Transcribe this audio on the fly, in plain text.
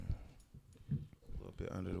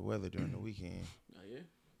bit under the weather during the weekend. Oh yeah.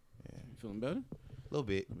 Yeah, You feeling better? a little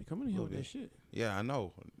bit. I mean, come in here with that shit. Yeah, I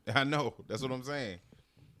know. I know. That's what I'm saying.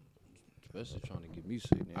 Especially trying to get me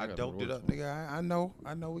sick. I doped it up, nigga. I know.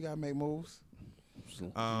 We gotta make moves.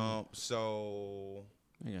 So I got something.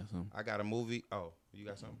 I got a movie. Oh, you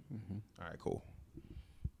got something? Mm-hmm. All right, cool.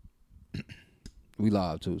 We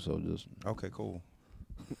live too, so just Okay, cool.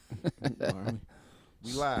 All right.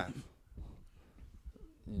 We live.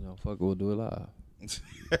 fuck it, we'll do it live.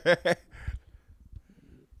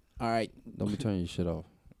 All right. Don't be turning your shit off.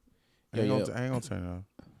 I ain't gonna turn it on.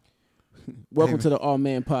 Welcome to the All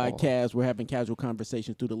Man Podcast. We're having casual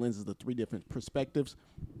conversations through the lenses of three different perspectives.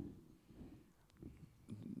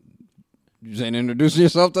 You saying introducing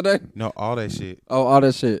yourself today? No, all that shit. Oh, all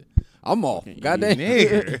that shit. I'm off. Okay, Goddamn.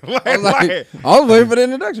 Nigga. I was waiting for the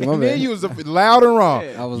introduction. My And bad. then you was loud and wrong.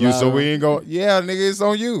 I was You loud so and we wrong. ain't go. Yeah, nigga, it's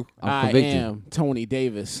on you. I'm I convicted. am Tony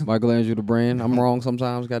Davis. Michelangelo the brand. I'm wrong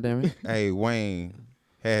sometimes. Goddamn it. Hey, Wayne.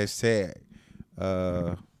 Hashtag.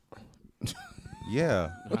 Yeah.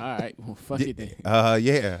 All right. Well, fuck it then.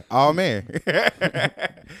 Yeah. Oh man.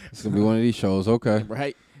 It's gonna be one of these shows. Okay.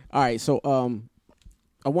 Right. All right. So,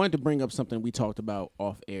 I wanted to bring up something we talked about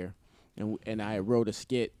off air, and I wrote a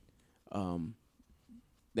skit,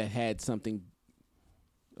 that had something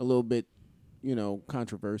a little bit,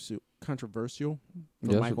 controversial for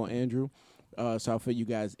Yes. Michael Andrew. So I'll fill you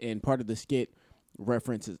guys in. Part of the skit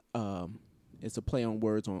references, it's a play on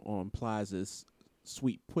words on Plaza's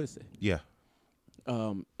Sweet Pussy. Yeah.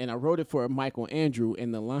 And I wrote it for Michael Andrew,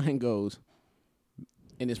 and the line goes,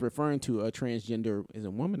 and it's referring to a transgender, is it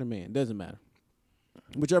a woman or man? Doesn't matter.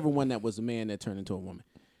 Whichever one that was a man that turned into a woman.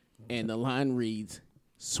 And the line reads,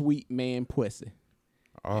 "Sweet Man Puwsay."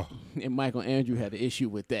 Oh. And Michael Andrew had an issue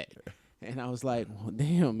with that. And I was like, well,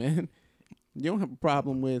 damn, man. You don't have a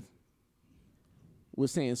problem with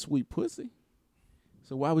saying sweet pussy.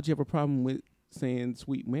 So why would you have a problem with saying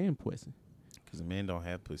sweet man pussy? Because men don't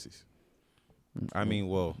have pussies. I mean,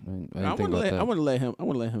 well, I didn't I think about that. want to let him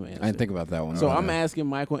answer. I didn't think about that one. So Okay. I'm asking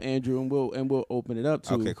Michael Andrew, and we'll open it up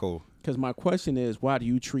to. okay, cool. Because my question is, why do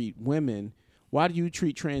you treat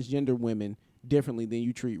transgender women differently than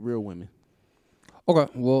you treat real women? Okay,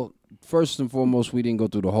 well, first and foremost, we didn't go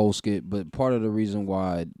through the whole skit, but part of the reason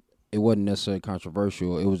why it wasn't necessarily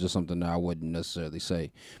controversial, it was just something that I wouldn't necessarily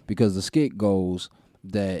say. Because the skit goes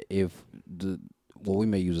that we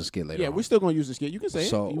may use a skit later Yeah, on. we're still going to use the skit. You can say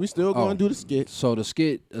So- it. We're still going to do the skit. So the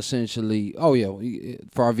skit essentially,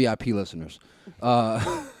 for our VIP listeners,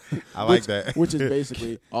 I like that. Which is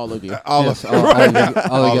basically all of you. All yes, of all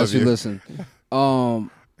All of of you you. listen.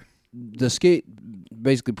 The skit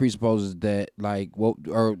basically presupposes that,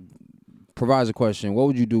 or provides a question: what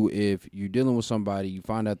would you do if you're dealing with somebody, you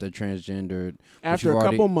find out they're transgendered, but After you've a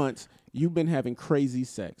already- couple months, you've been having crazy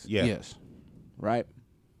sex, Yeah. Yes. right?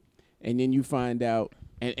 And then you find out,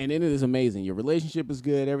 and then it is amazing. Your relationship is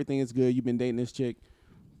good. Everything is good. You've been dating this chick.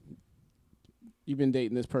 You've been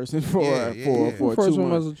dating this person for Yeah. for First 2 one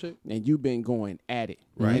months, was a chick. and you've been going at it.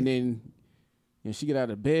 Right. And then she get out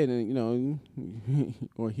of bed, and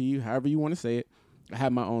or he, however you want to say it. I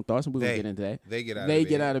have my own thoughts, and we're gonna get into that. They get out. They of bed.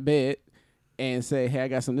 get out of bed and say, "Hey, I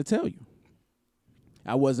got something to tell you.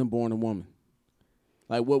 I wasn't born a woman."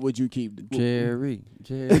 Like, what would you keep? Jerry.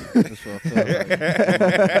 That's what I felt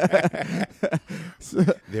like.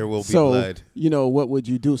 There will be blood. What would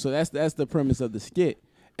you do? So that's the premise of the skit.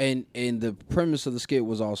 And the premise of the skit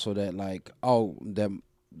was also that that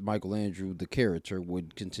Michael Andrew, the character,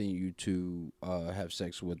 would continue to have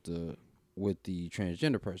sex with the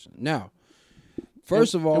transgender person. Now,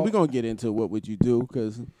 first of all, we're gonna get into what would you do,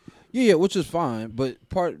 because yeah, which is fine. But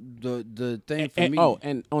the thing for me,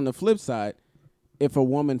 and on the flip side, if a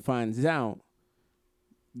woman finds out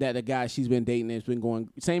that a guy she's been dating has been going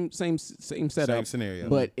same setup, Same scenario.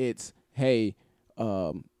 but it's, hey,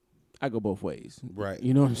 I go both ways, Right.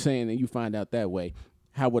 You know what I'm saying? And you find out that way,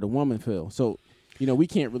 how would a woman feel? So, we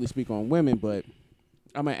can't really speak on women, but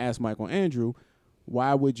I'm gonna ask Michael Andrew,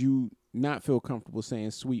 why would you not feel comfortable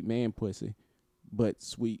saying sweet man pussy, but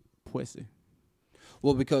sweet pussy?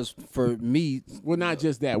 well, because for me, Well, not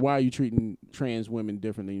just that. Why are you treating trans women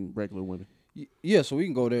differently than regular women? yeah, so we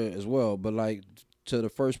can go there as well. But to the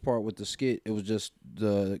first part with the skit, it was just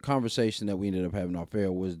the conversation that we ended up having off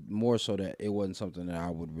air was more so that it wasn't something that I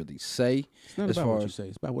would really say. It's not as about far what you as say.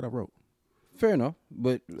 It's about what I wrote. fair enough,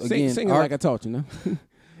 but again, Sing it like I taught you, now.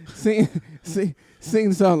 sing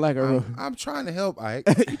the song like I wrote. I'm trying to help, Ike.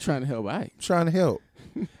 You trying to help, right? Trying to help.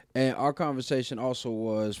 and our conversation also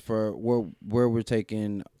was for where we're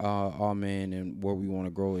taking our man and where we want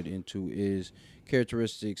to grow it into is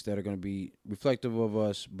characteristics that are going to be reflective of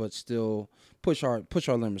us, but still push our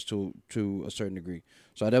limits to a certain degree.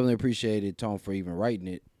 So I definitely appreciated Tone for even writing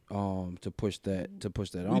it to push that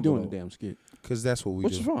We doing a damn skit. Because that's what we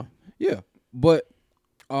which do. is fine. Yeah, but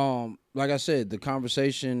like I said, the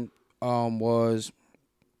conversation was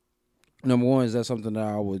number one. Is that something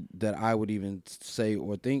that I would even say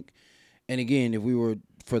or think? And again, if we were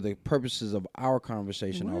for the purposes of our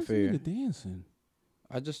conversation Why off is this air, nigga dancing?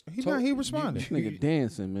 I just He responded. This nigga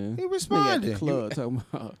dancing, man. He Nigga at responded. the club talking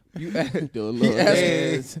about you do a little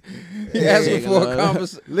dance. he asking for a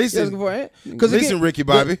conversation. Listen, Because listen, Ricky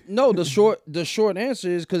Bobby. the short answer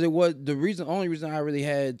is because it was only reason I really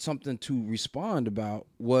had something to respond about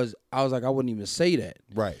was I was like I wouldn't even say that.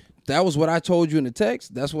 Right. That was what I told you in the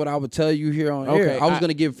text. That's what I would tell you here on Okay, air. I was going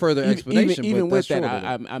to give further explanation. Even but with that's that,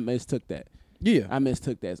 short of I mistook that. yeah. I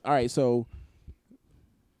mistook that. All right, so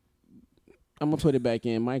I'm gonna put it back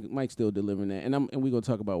in. Mike's still delivering that, and we're gonna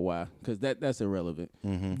talk about why, because that's irrelevant.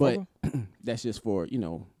 Mm-hmm. But that's just for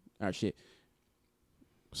our shit.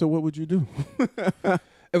 So what would you do?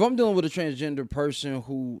 If I'm dealing with a transgender person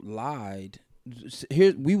who lied,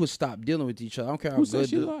 here we would stop dealing with each other. I don't care how Who good said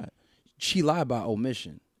she lied? She lied by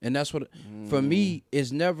omission, and that's what for me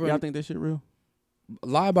is never Y'all think that shit real?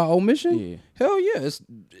 lie by omission. Yeah. Hell yeah,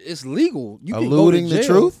 it's legal. You Alluding can go the to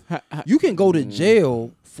jail. truth? You can go to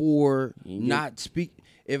jail for You can not speak.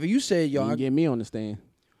 If you said You y'all, can get me on the stand.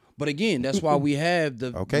 but again, that's why we have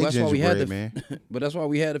the. Okay, that's why we had the. gingerbread, man. But that's why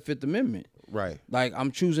we had the Fifth Amendment. Right. Like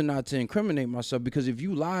I'm choosing not to incriminate myself because if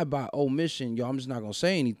you lie by omission, I'm just not gonna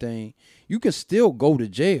say anything. You can still go to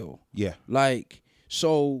jail. Yeah. Like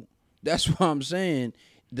so, that's why I'm saying.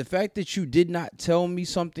 The fact that you did not tell me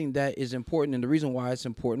something that is important, and the reason why it's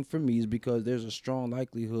important for me is because there's a strong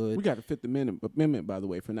likelihood. We got the Fifth Amendment, by the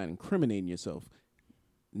way, for not incriminating yourself,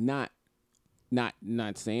 not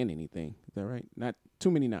saying anything. Is that right? Not too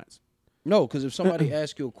many knots. No, because if somebody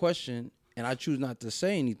asks you a question and I choose not to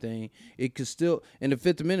say anything, it could still, in the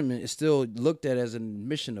Fifth Amendment, it's still looked at as an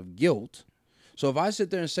admission of guilt. So if I sit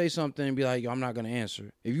there and say something and be like, I'm not going to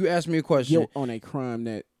answer. If you ask me a question. Guilt on a crime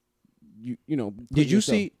that you know. Did you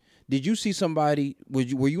see somebody, were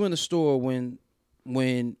you in the store when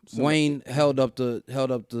Wayne held up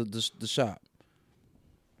the shop?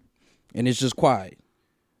 And it's just quiet.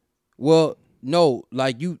 Well, no,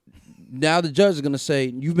 like you, now the judge is going to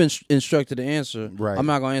say, you've been instructed to answer. Right. I'm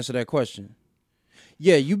not going to answer that question.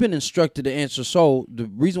 Yeah, you've been instructed to answer. So the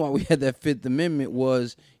reason why we had that Fifth Amendment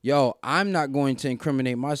was, I'm not going to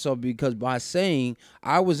incriminate myself because by saying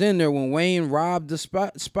I was in there when Wayne robbed the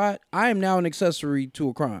spot, I am now an accessory to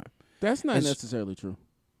a crime. That's not necessarily true.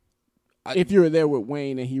 If you were there with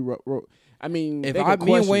Wayne and he wrote I mean, if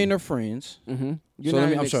me and Wayne are friends, you're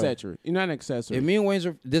not an accessory. You're not an accessory. If me and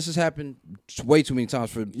Wayne this has happened way too many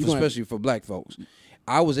times especially for black folks.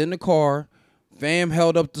 I was in the car, fam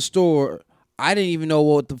held up the store. I didn't even know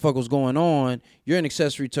what the fuck was going on. You're an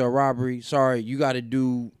accessory to a robbery. Sorry, you got to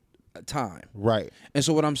do time. Right. And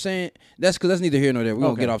so what I'm saying, that's because that's neither here nor there. We're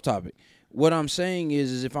going to get off topic. What I'm saying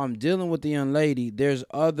is if I'm dealing with the young lady, there's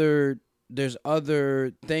other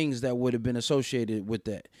things that would have been associated with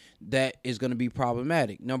that is going to be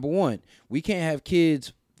problematic. Number one, we can't have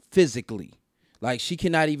kids physically. Like she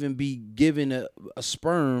cannot even be given a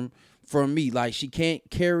sperm from me. Like she can't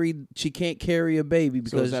carry a baby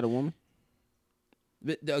because. So is that a woman?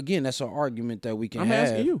 Again, that's an argument that we can have. I'm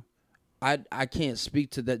asking you. I can't speak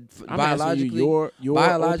to that I'm biologically. Your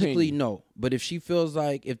biologically, opinion. no. But if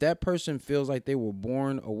that person feels like they were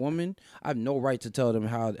born a woman, I have no right to tell them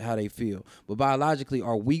how they feel. But biologically,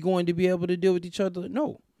 are we going to be able to deal with each other?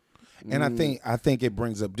 No. And I think it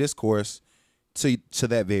brings up discourse to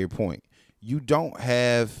that very point. You don't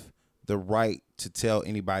have the right to tell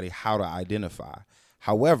anybody how to identify.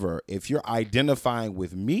 However, if you're identifying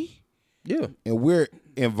with me, yeah, and we're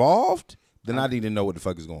involved, then I need to know what the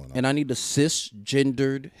fuck is going on. And I need a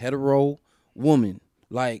cisgendered hetero woman.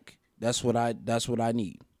 Like that's what I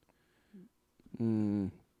need.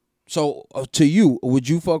 So to you, would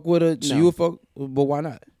you fuck with her? So No. you would fuck, but why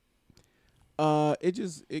not?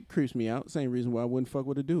 It creeps me out. Same reason why I wouldn't fuck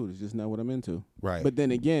with a dude. It's just not what I'm into. Right. But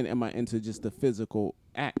then again, am I into just the physical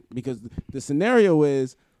act? Because the scenario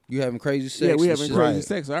is You having crazy sex? we and having shit? crazy Right.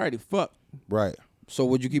 sex. I already fucked Right. So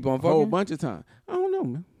would you keep on a whole fucking? bunch of times. I don't know,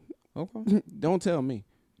 man. Okay. Don't tell me.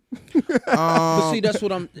 But see, that's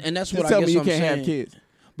what I'm, and that's Just what tell I guess me you I'm can't saying. have kids.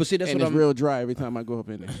 But see, that's And what it's I'm. real dry every time I go up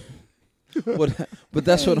in there. But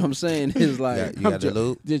that's what I'm saying is like, You got the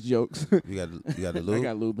lube? Just jokes. You got the I lube?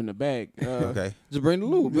 got lube in the bag. Okay. just bring the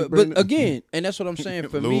lube. Just But, bring but the- again, and that's what I'm saying.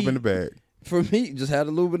 For lube me, in the bag. for me, just have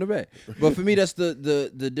the lube in the bag. But for me, that's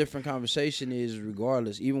the different conversation is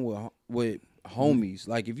regardless. Even with homies.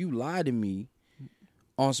 Like if you lie to me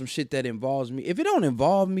on some shit that involves me, if it don't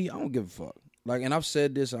involve me, I don't give a fuck. Like, and I've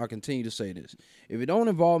said this, and I'll continue to say this. If it don't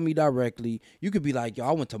involve me directly, you could be like, yo,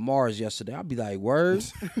 I went to Mars yesterday. I'll be like, word?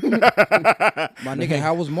 My nigga,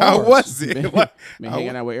 how was Mars? How was it? Man,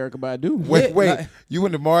 hanging out with Erykah Badu. Wait, like, you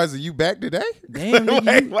went to Mars and you back today? Damn,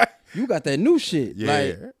 nigga, you got that new shit. Yeah.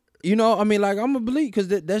 Like, you know, I mean, like, I'm going to believe, because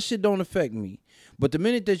that shit don't affect me. But the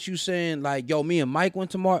minute that you saying, like, yo, me and Mike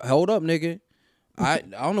went to Mars, hold up, nigga. I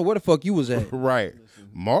don't know where the fuck you was at. Right.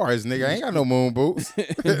 Mars, nigga, I ain't got no moon boots.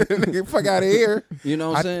 Nigga, fuck out of here. You know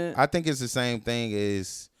what I'm saying? I think it's the same thing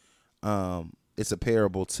as it's a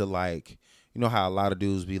parable to, like, you know how a lot of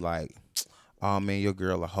dudes be like, oh man, your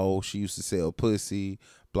girl a hoe, she used to sell pussy,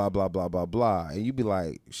 blah, blah, blah, blah, blah. And you be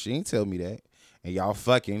like, she ain't tell me that. And y'all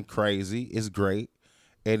fucking crazy. It's great.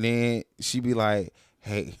 And then she be like,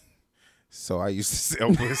 hey, so I used to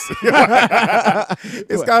sell pussy.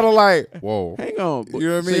 It's kind of like, whoa. Hang on. You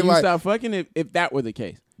know what I mean? So you Like, stop fucking if that were the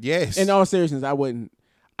case. yes. In all seriousness, I wouldn't.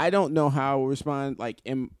 I don't know how I would respond. Like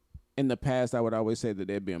in the past, I would always say that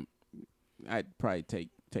I'd probably take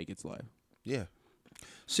its life. Yeah.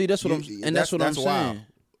 See, that's what that's what I'm saying. wild.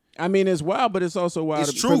 I mean, it's wild, but it's also wild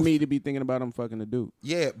It's for truth. me to be thinking about him fucking a dude.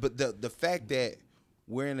 Yeah, but the fact that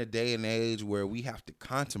we're in a day and age where we have to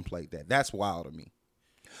contemplate that's wild to me.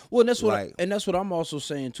 Well, and that's what Like- that's what I'm also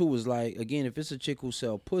saying too. Is like, again, if it's a chick who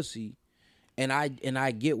sell pussy, and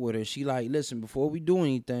I get with her, she like, listen, before we do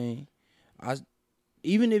anything,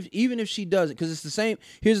 even if she doesn't, because it's the same.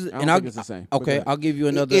 Here's I don't think it's the same. Okay, Okay. I'll give you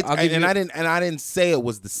another. I didn't say it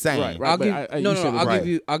was the same. Right. I'll but give I- no you no. said it I'll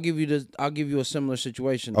right. I'll give you a similar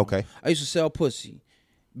situation. though. Okay. I used to sell pussy.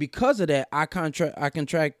 Because of that, I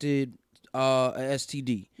contracted a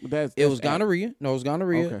STD. It was gonorrhea. No, it was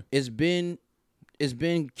gonorrhea. Okay. It's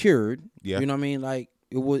been cured. Yeah. You know what I mean? Like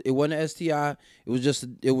it wasn't an STI. It was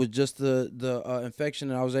just the infection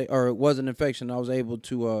that I was or it was an infection. I was able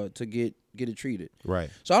to get it treated. Right.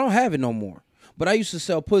 So I don't have it no more. But I used to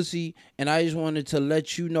sell pussy, and I just wanted to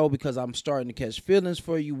let you know because I'm starting to catch feelings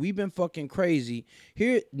for you. We've been fucking crazy.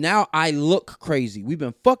 Here now I look crazy. We've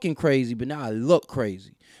been fucking crazy, but now I look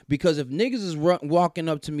crazy. Because if niggas is walking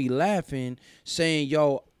up to me laughing, saying,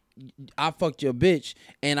 yo, I fucked your bitch,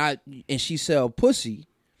 and she sell pussy,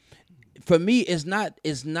 for me, it's not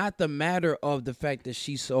the matter of the fact that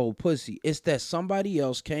she sold pussy. It's that somebody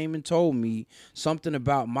else came and told me something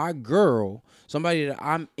about my girl, somebody that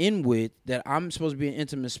I'm in with, that I'm supposed to be in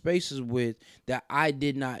intimate spaces with, that I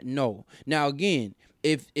did not know. Now, again,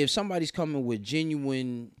 if somebody's coming with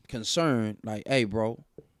genuine concern, like, hey, bro,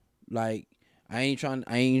 like, I ain't trying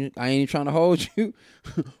to hold you,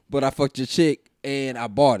 but I fucked your chick and I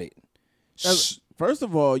bought it. First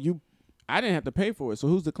of all, I didn't have to pay for it, so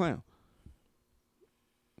who's the clown?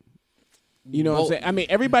 You know what I'm saying? I mean,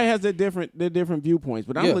 everybody has their different viewpoints,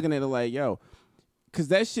 but I'm looking at it like, yo, because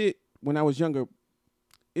that shit, when I was younger,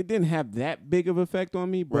 it didn't have that big of effect on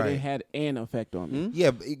me, but it had an effect on me.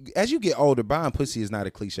 Yeah, but as you get older, buying pussy is not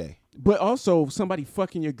a cliche. But also, somebody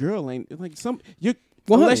fucking your girl ain't like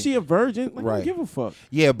Well, unless honey. she a virgin, like, I Right. don't give a fuck.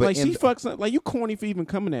 Yeah, but like she fucks up, like you corny for even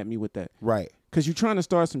coming at me with that, right. because you're trying to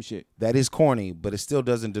start some shit. That is corny, but it still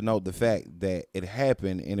doesn't denote the fact that it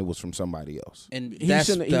happened and it was from somebody else. And He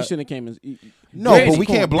shouldn't have came as. No, but we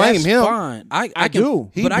can't blame that's him. Fine. I I can, do.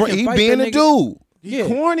 He but I can fight being that a nigga. dude. He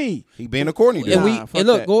corny. He being a corny dude. And Nah, fuck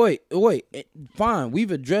look, that. go wait. Fine,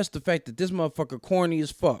 we've addressed the fact that this motherfucker corny as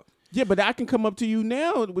fuck. Yeah, but I can come up to you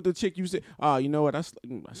now with the chick you said, oh, you know what? I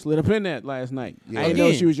slid up in that last night. Yeah. I didn't know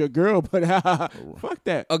Again. she was your girl, but fuck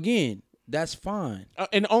that. Again, that's fine.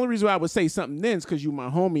 And the only reason why I would say something then is because you my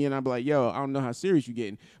homie, and I'd be like, yo, I don't know how serious you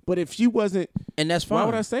getting. But if she wasn't, And that's fine. why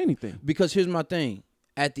would I say anything? Because here's my thing.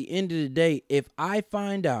 At the end of the day, if I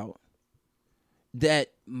find out that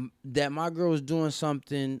my girl is doing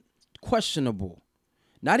something questionable,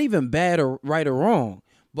 not even bad or right or wrong,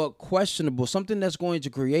 but questionable, something that's going to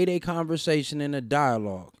create a conversation and a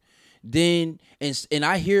dialogue, then and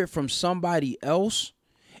I hear it from somebody else,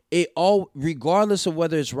 it all, regardless of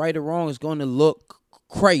whether it's right or wrong, is going to look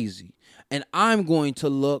crazy, and I'm going to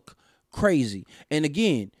look crazy. And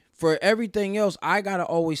again, for everything else, I gotta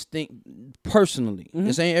always think personally.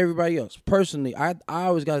 This ain't everybody else. Personally, I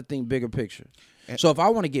always gotta think bigger picture. So if I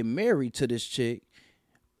want to get married to this chick,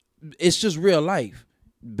 it's just real life.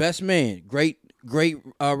 Best Man, great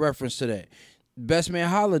reference to that. Best Man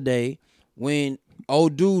holiday, when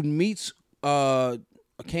old dude meets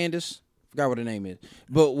Candace, forgot what her name is,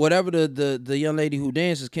 but whatever the young lady who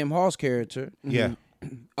dances, Kim Hall's character, Yeah.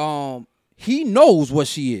 he knows what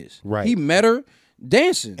she is. Right. He met her.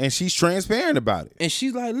 dancing. And she's transparent about it. And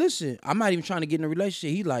she's like, listen, I'm not even trying to get in a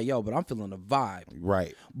relationship. He like, yo, but I'm feeling the vibe.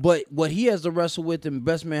 Right. But what he has to wrestle with in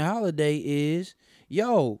Best Man Holiday is,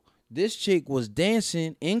 yo, this chick was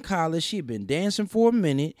dancing in college. She'd been dancing for a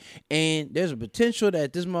minute, and there's a potential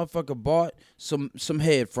that this motherfucker bought some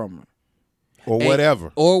head from her. Or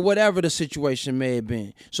whatever. Or whatever the situation may have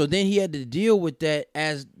been. So then he had to deal with that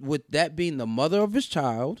as with that being the mother of his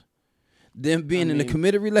child, them being in a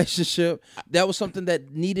committed relationship. That was something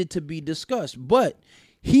that needed to be discussed. But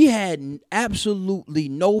he had absolutely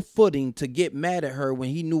no footing to get mad at her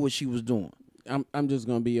when he knew what she was doing. I'm just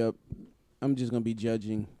gonna be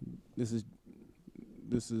judging. This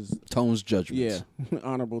is Tone's judgment. Yeah,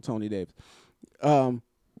 honorable Tony Davis. I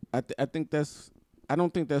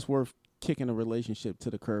don't think that's worth kicking a relationship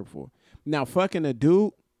to the curb for. Now, fucking a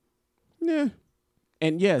dude, yeah.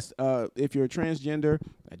 And yes, if you're a transgender,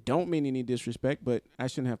 I don't mean any disrespect, but I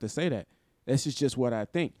shouldn't have to say that. That's just what I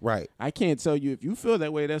think. Right. I can't tell you if you feel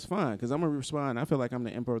that way, that's fine, because I'm going to respond. I feel like I'm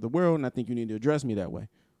the emperor of the world, and I think you need to address me that way.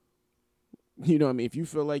 You know what I mean? If you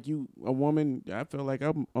feel like you a woman, I feel like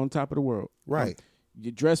I'm on top of the world. Right. You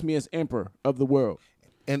address me as emperor of the world.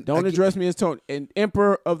 And don't address me as Tony. And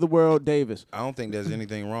emperor of the world, Davis. I don't think there's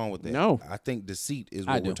anything wrong with that. No. I think deceit is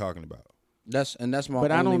what we're talking about. That's my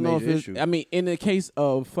but only I don't know major if it's, issue. I mean, in the case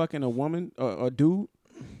of fucking a woman or a dude,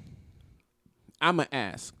 I'ma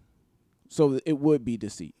ask. So it would be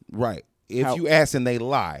deceit. Right. If you ask and they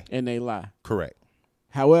lie. And they lie. Correct.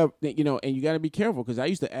 However, you know, and you got to be careful, because I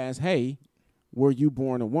used to ask, hey, were you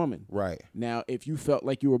born a woman? Right. Now, if you felt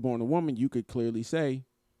like you were born a woman, you could clearly say,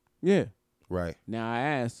 yeah. Right. Now I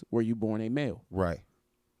asked, were you born a male? Right.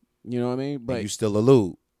 You know what I mean? But and you still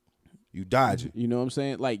elude. You dodge it. You know what I'm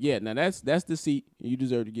saying? Like, yeah, now that's deceit. You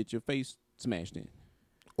deserve to get your face smashed in.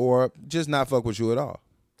 Or just not fuck with you at all.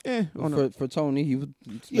 For Tony, he would.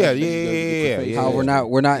 Yeah. How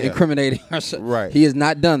we're not incriminating ourselves. Right. He has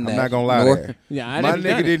not done that. I'm not gonna lie to that. Yeah, my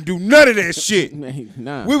nigga didn't do none of that shit.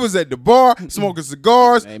 Nah. We was at the bar smoking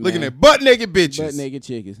cigars, looking at butt naked bitches, butt naked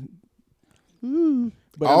chickens,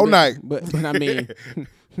 all night. But I mean,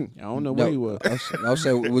 I don't know where he was. I'll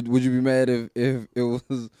say, would you be mad if it was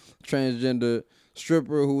a transgender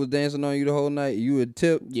stripper who was dancing on you the whole night? You would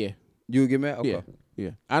tip? Yeah. You would get mad? Okay.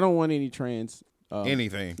 Yeah. I don't want any trans.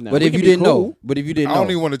 Anything. No, but if you didn't know, I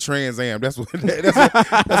don't even want a Trans Am. That's what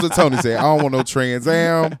Tony said. I don't want no Trans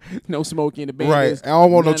Am. No smoking in the bed. Right. I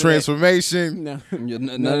don't want no transformation. No. None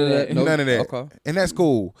of that. None of that. Okay. And that's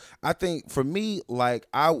cool. I think for me, like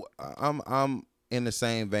I'm in the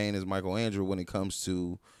same vein as Michael Andrew when it comes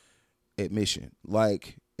to admission.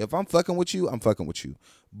 Like if I'm fucking with you, I'm fucking with you.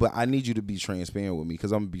 But I need you to be transparent with me,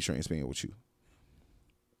 because I'm gonna be transparent with you.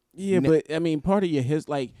 Yeah, but I mean, part of your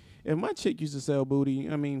like. If my chick used to sell booty,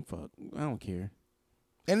 I mean, fuck, I don't care.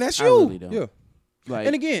 And that's I you. really don't. Yeah. Like,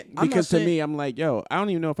 and again, because to me, I'm like, yo, I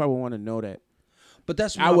don't even know if I would want to know that. But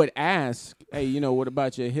that's I would ask, hey, you know, what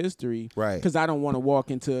about your history? Right. Because I don't want to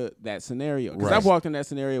walk into that scenario. Because Right. I've walked in that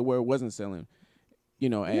scenario where it wasn't selling, you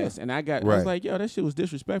know, ass, and I was like, yo, that shit was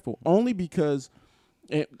disrespectful. Only because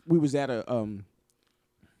we was at a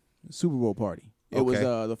Super Bowl party. It was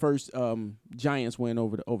the first Giants win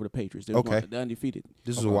over the Patriots. They were the undefeated.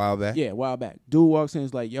 This was a while back. Yeah, a while back. Dude walks in and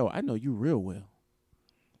is like, yo, I know you real well.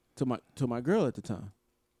 To my girl at the time.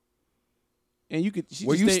 And you could.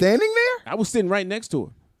 Were you standing there? I was sitting right next to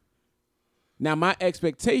her. Now my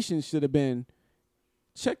expectations should have been,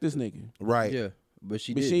 check this nigga. Right. Yeah, but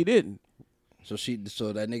she didn't. So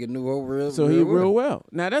that nigga knew her real. So he real well.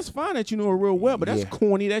 Now that's fine that you know her real well, but that's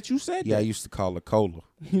corny that you said that. Yeah, I used to call her Cola.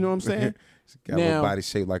 You know what I'm saying? Got a little body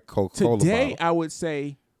shaped like Coca-Cola Today, bottle. I would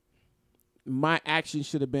say my action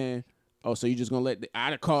should have been, oh, so you just going to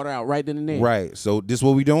I'd have called her out right then and there. Right. So this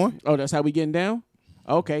what we doing? Oh, that's how we getting down?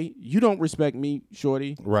 Okay. You don't respect me,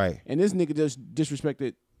 shorty. Right. And this nigga just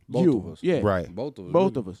disrespected Both you. of us. Yeah. Right. Both of us.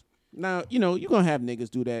 Both of us. Now, you know, you're going to have niggas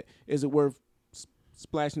do that. Is it worth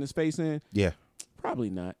splashing his face in? Yeah. Probably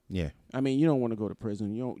not. Yeah. I mean, you don't want to go to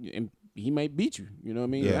prison. You don't, and he might beat you. You know what I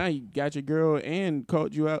mean? Yeah. Now you got your girl and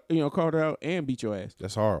called you out. You know, called her out and beat your ass.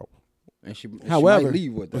 That's horrible. And she However, might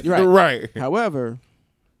leave with that. Right. Right. However,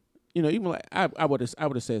 you know, even like I would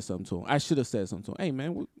have said something to him. I should have said something to him. Hey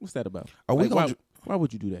man, what's that about? Are we gonna why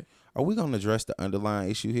would you do that? Are we gonna address the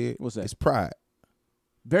underlying issue here? What's that? It's pride.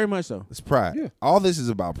 Very much so. It's pride. Yeah. All this is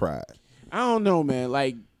about pride. I don't know, man.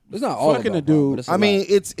 Like It's not all fucking about a dude. but it's a I mean,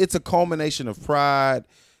 lot. it's a culmination of pride,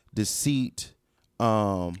 deceit,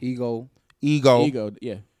 ego. Ego,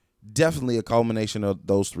 yeah. Definitely a culmination of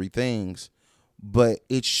those three things, but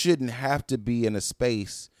it shouldn't have to be in a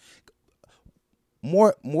space.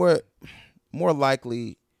 More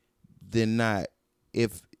likely than not,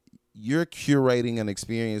 if you're curating an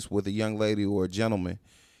experience with a young lady or a gentleman,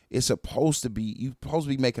 it's supposed to be, you're supposed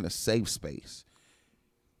to be making a safe space.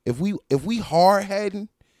 If we hard heading,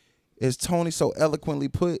 as Tony so eloquently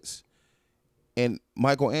puts, and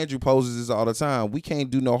Michael Andrew poses this all the time, we can't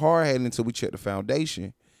do no hard heading until we check the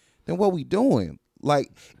foundation. Then what we doing?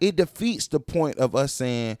 Like, it defeats the point of us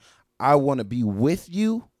saying, I want to be with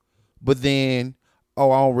you, but then, I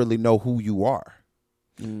don't really know who you are.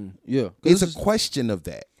 Yeah. It's a question of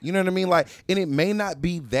that. You know what I mean? Like, and it may not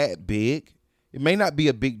be that big. It may not be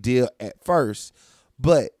a big deal at first,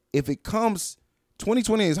 but if it comes,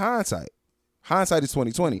 2020 is hindsight. Hindsight is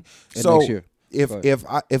 2020. And so next year.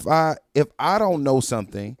 if I don't know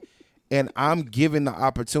something and I'm given the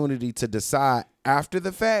opportunity to decide after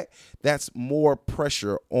the fact, that's more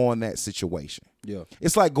pressure on that situation. Yeah.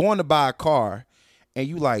 It's like going to buy a car and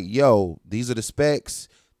you like, yo, these are the specs,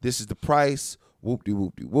 this is the price,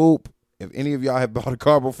 whoop-de-whoop-de-whoop. If any of y'all have bought a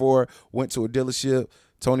car before, went to a dealership,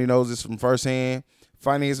 Tony knows this from firsthand.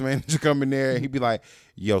 Finance manager come in there and he'd be like,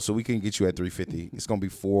 yo, so we can get you at $350. It's gonna be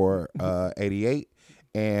 $488,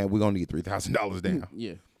 and we're gonna need $3,000 down.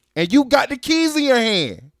 Yeah. And you got the keys in your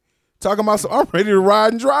hand, talking about, so I'm ready to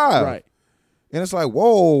ride and drive. Right. And it's like,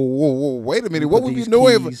 whoa, wait a minute, what Put we these been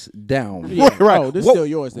doing? keys down. Yeah. Right. Oh, this is What- still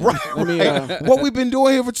yours then. Right. I mean, What we been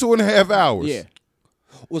doing here for 2.5 hours? yeah.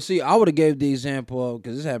 Well, see, I would have gave the example of,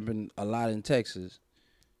 because this happened a lot in Texas.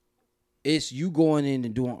 It's you going in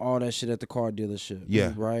and doing all that shit at the car dealership.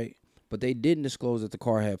 Yeah. Right? But they didn't disclose that the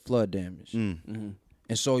car had flood damage. Mm-hmm.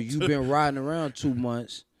 And so you've been riding around 2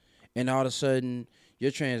 months, and all of a sudden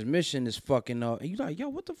your transmission is fucking up. And you're like, yo,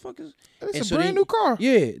 what the fuck is... It's and a so brand new car.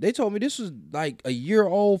 Yeah. They told me this was like a year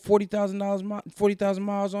old, 40,000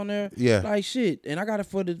 miles on there. Yeah. Like shit. And I got it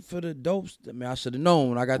for the dopes. I mean, I should have known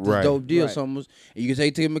when I got this Right. dope deal. Right. Something was, and you can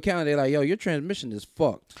take to the mechanic, they're like, yo, your transmission is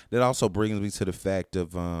fucked. That also brings me to the fact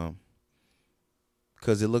of,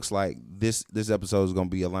 because it looks like this episode is going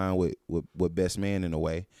to be aligned with Best Man in a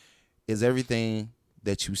way, is everything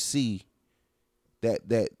that you see,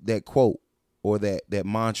 that quote or that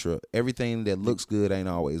mantra, everything that looks good ain't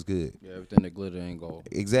always good. Yeah, everything that glitter ain't gold.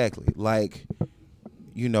 Exactly. Like,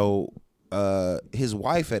 you know, his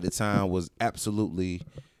wife at the time was absolutely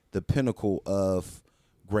the pinnacle of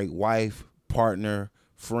great wife, partner,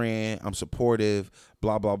 friend, I'm supportive,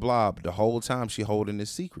 blah, blah, blah. But the whole time she holding this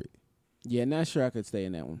secret. Yeah, not sure I could stay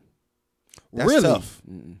in that one. That's Really? tough.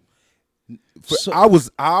 Mm-mm. So-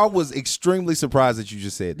 I was extremely surprised that you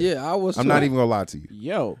just said that. Yeah, I was. I'm too. not even gonna lie to you.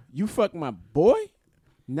 Yo, you fuck my boy?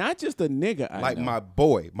 Not just a nigga I Like know. my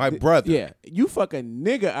boy, my brother. Yeah, you fuck a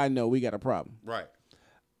nigga I know, we got a problem. Right.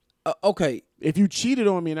 Okay. If you cheated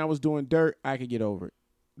on me and I was doing dirt, I could get over it.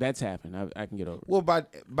 That's happened. I can get over it. Well,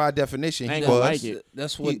 by definition, I he ain't gonna was. like it.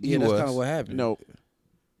 That's what. He that's was. kind of what happened. No.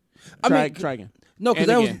 I Try, mean, try again. No, because And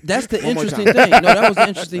that was again. that's the One more interesting time. thing. No, that was the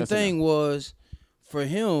interesting That's thing was for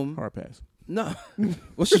him. Hard pass. No,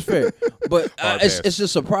 which is fair, but Hard it's pass. it's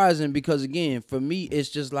just surprising because again, for me, it's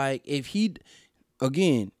just like if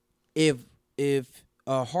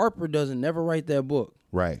Harper doesn't never write that book,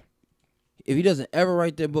 Right. if he doesn't ever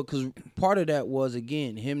write that book, because part of that was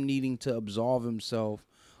again him needing to absolve himself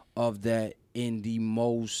of that in the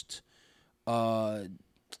most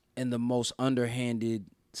underhanded,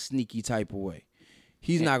 sneaky type of way.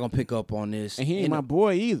 He's not gonna pick up on this, And he ain't my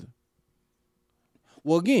boy either.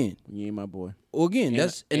 well again, You ain't my boy. and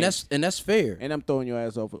that's fair. And I'm throwing your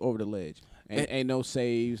ass over the ledge. Ain't no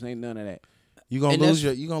saves, ain't none of that. You gonna And lose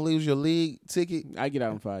that's- your league ticket? I get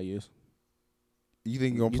out in 5 years. You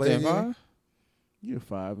think you gonna You play think again? You're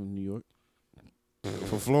 5 in New York.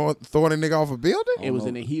 For throwing a nigga off a building? It was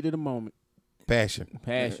in the heat of the moment. Passion.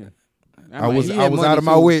 Passion. I was he had out money of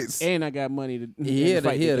my too. wits. And I got money to He had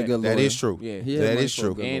fight a the good That lawyer. is true. Yeah. He had That money is for a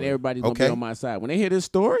true. good And lawyer. everybody's gonna Okay. be on my side. When they hear this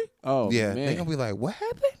story, oh Yeah, they man. gonna be like, what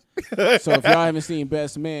happened? So if y'all haven't seen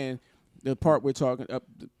Best Man, the part we're talking I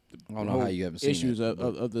don't know how you haven't seen issues that,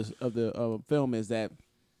 of the film is that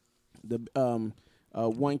the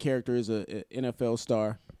one character is a NFL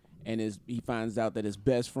star, and he finds out that his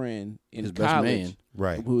best friend in His best college, man.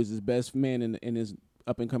 Right. who is his best man in his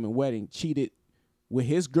up and coming wedding, cheated with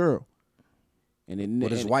his girl, and then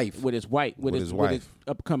With his wife. with his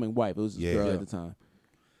upcoming wife. It was his Yeah. girl Yeah. at the time,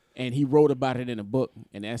 and he wrote about it in a book,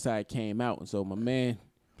 and that's how it came out. And so my man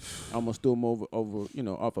almost threw him over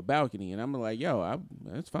off a balcony, and I'm like, yo,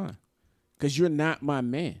 that's fine. Because you're not my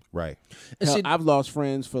man. Right. And Hell, see- I've lost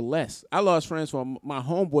friends for less. I lost friends for my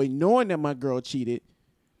homeboy knowing that my girl cheated.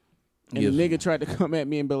 And Yes. the nigga tried to come at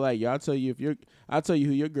me and be like, yo, I'll tell you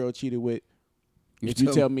who your girl cheated with if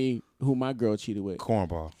you tell me who my girl cheated with.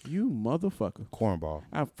 Cornball. You motherfucker. Cornball.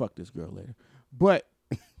 I'll fuck this girl later. But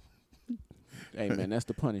Hey man, that's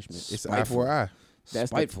the punishment. It's eye for eye.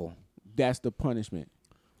 That's Spiteful. That's the punishment.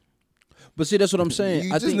 But see, that's what I'm saying. You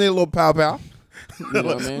I just think, need a little pow pow. You know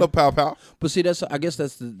what I mean? Little pow pow. but see, I guess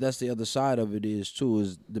that's the other side of it is too.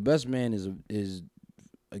 Is the best man is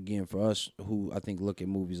again for us who I think look at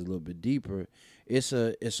movies a little bit deeper.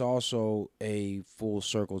 It's also a full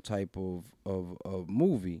circle type of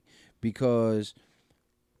movie, because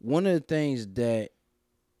one of the things that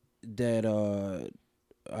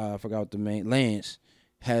I forgot the main Lance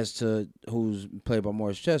who's played by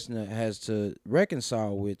Morris Chestnut, has to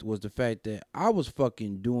reconcile with was the fact that I was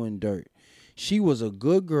fucking doing dirt. She was a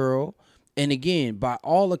good girl, and again, by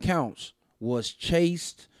all accounts, was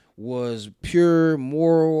chaste, was pure,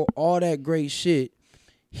 moral, all that great shit.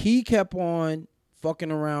 He kept on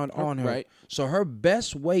fucking around on her. Right. So her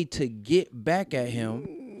best way to get back at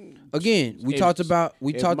him, again, we If- talked about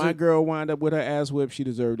If my girl wound up with her ass whipped, she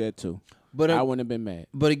deserved that too. but I wouldn't have been mad.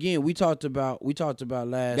 But again, we talked about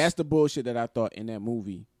last. That's the bullshit that I thought in that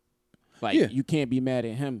movie. Like, Yeah. you can't be mad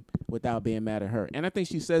at him without being mad at her. And I think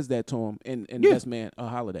she says that to him in Yeah. Best Man a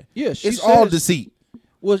Holiday. yeah, It's all deceit.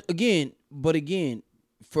 but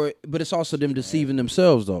it's also them deceiving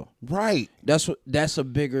themselves though. Right. That's a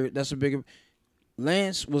bigger.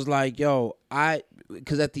 Lance was like, yo,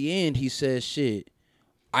 because at the end he says, shit,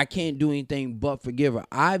 I can't do anything but forgive her.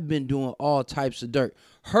 I've been doing all types of dirt.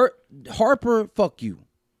 Harper, fuck you.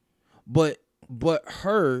 But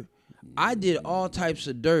her, I did all types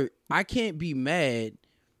of dirt. I can't be mad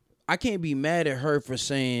at her for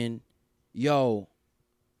saying, yo,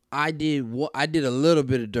 I did a little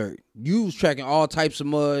bit of dirt. You was tracking all types of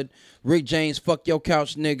mud. Rick James, fuck your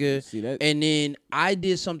couch, nigga. See that? And then I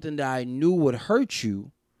did something that I knew would hurt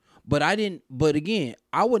you, but I didn't. But again,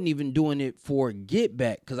 I wasn't even doing it for get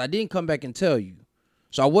back because I didn't come back and tell you.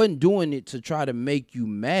 So I wasn't doing it to try to make you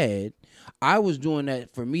mad. I was doing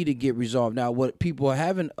that for me to get resolved. Now, what people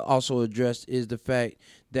haven't also addressed is the fact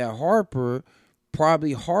that Harper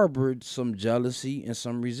probably harbored some jealousy and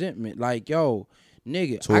some resentment. Like, yo,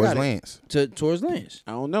 nigga, Towards Lance. Towards Lance.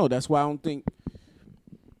 I don't know. That's why I don't think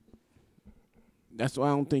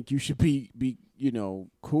you should be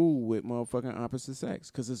cool with motherfucking opposite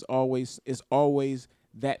sex, because it's always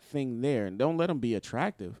that thing there, and don't let them be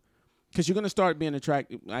attractive, because you're gonna start being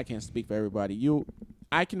attractive. I can't speak for everybody.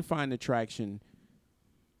 I can find attraction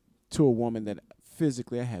to a woman that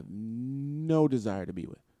physically I have no desire to be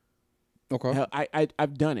with. Okay. Hell,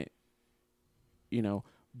 I've done it,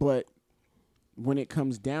 but when it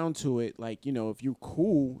comes down to it, like, if you're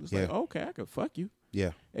cool, it's like, okay, I could fuck you.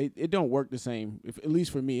 Yeah. It don't work the same. At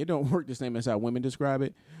least for me, it don't work the same as how women describe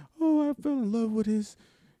it. Oh, I fell in love with his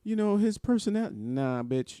personality. Nah,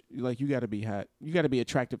 bitch. Like, you got to be hot. You got to be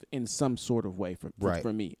attractive in some sort of way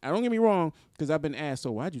for me. I don't get me wrong, because I've been asked,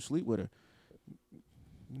 so why'd you sleep with her?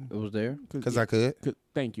 It was there. Because I could.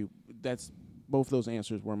 Thank you. That's both those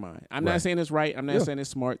answers were mine. I'm Right. not saying it's right. I'm not saying it's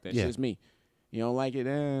smart. That's Yeah. just me. You don't like it?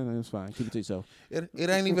 That's fine. Keep it to yourself. It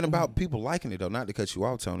ain't even about people liking it, though. Not to cut you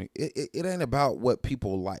off, Tony. It ain't about what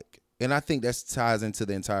people like. And I think that ties into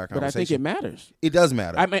the entire conversation. But I think it matters. It does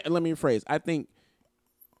matter. Let me rephrase. I think,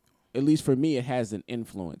 at least for me, it has an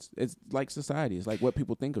influence. It's like society. It's like what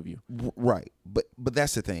people think of you. Right. But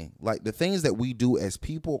that's the thing. Like, the things that we do as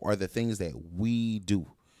people are the things that we do.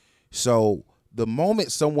 So the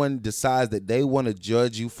moment someone decides that they want to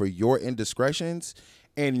judge you for your indiscretions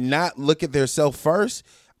and not look at their self first,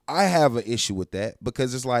 I have an issue with that,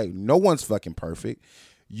 because it's like, no one's fucking perfect.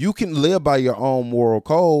 You can live by your own moral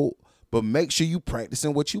code, but make sure you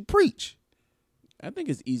practicing what you preach. I think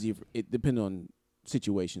it's easier. It depends on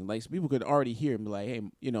situation. Like, people could already hear and be like, hey,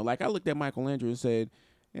 like I looked at Michelangelo and said,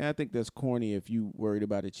 yeah, I think that's corny if you worried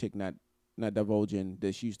about a chick not divulging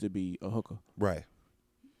that she used to be a hooker. Right.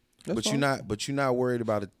 That's But fine. you're not worried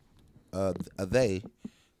about a they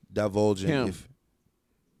divulging Him. if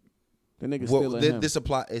The nigga still in him. this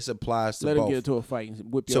applies to Let both. him get into a fight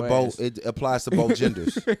and whip To your both, ass. it applies to both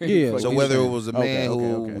genders. Yeah. So Fuck whether you it saying. was a man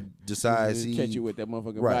who Okay. decides Just he catch you with that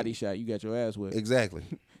motherfucking Right. body shot, you got your ass whipped. exactly.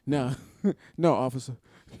 No, no, officer,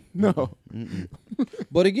 no.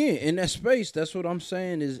 But again, in that space, that's what I'm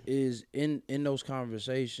saying is in those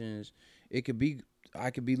conversations, I could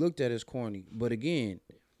be looked at as corny. But again,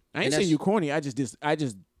 I ain't and saying that's- you corny. I just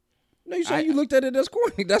no, you saying you looked at it as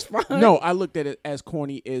corny. That's fine. no. I looked at it as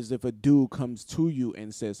corny as if a dude comes to you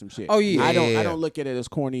and says some shit. Oh, yeah. I Yeah. don't look at it as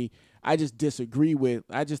corny. I just disagree with.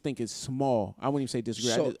 I just think it's small. I wouldn't even say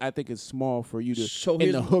disagree. So- I think it's small for you to So in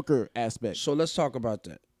here's- the hooker aspect. So let's talk about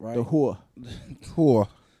that, right? The whore. Poor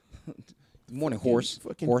Morning, horse.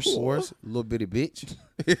 Fucking Horse. horse, little bitty bitch.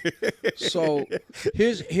 So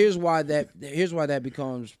here's why that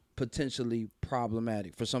becomes potentially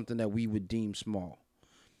problematic for something that we would deem small.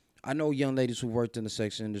 I know young ladies who worked in the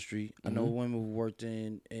sex industry. I know women who worked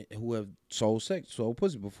who have sold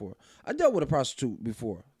pussy before. I dealt with a prostitute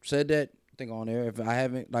before. Said that, I think on there. If I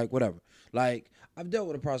haven't, like, whatever. Like, I've dealt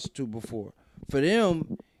with a prostitute before. For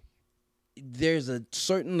them, there's a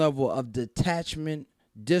certain level of detachment,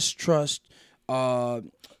 distrust,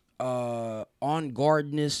 on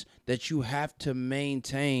guardness that you have to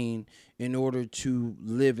maintain in order to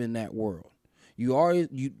live in that world.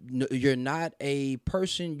 You're not a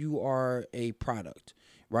person, you are a product,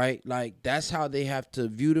 right? Like, that's how they have to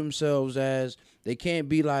view themselves as. They can't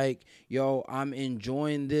be like, yo, I'm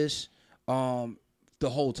enjoying this the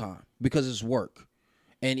whole time because it's work.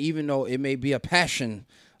 And even though it may be a passion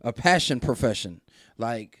profession,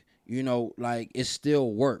 like, like, it's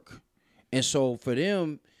still work. And so for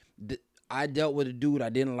them, I dealt with a dude I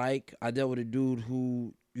didn't like. I dealt with a dude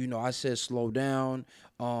who, I said, slow down.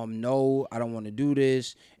 No, I don't want to do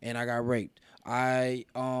this. And I got raped. I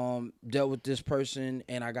dealt with this person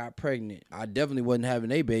and I got pregnant. I definitely wasn't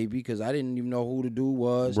having a baby because I didn't even know who the dude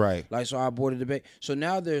was. Right. Like, so I aborted the baby. So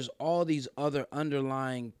now there's all these other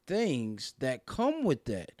underlying things that come with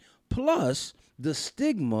that. Plus the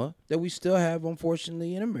stigma that we still have,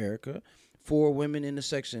 unfortunately, in America for women in the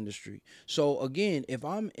sex industry. So again, if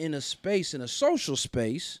I'm in a social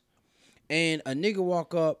space, and a nigga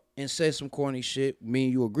walk up and say some corny shit, me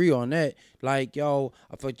and you agree on that, like, yo,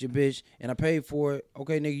 I fucked your bitch and I paid for it.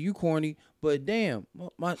 Okay, nigga, you corny, but damn,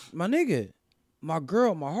 my nigga, my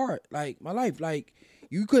girl, my heart, like, my life, like,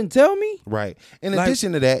 you couldn't tell me? Right. In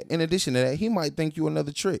addition to that, he might think you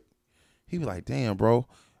another trick. He be like, damn, bro,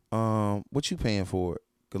 what you paying for it?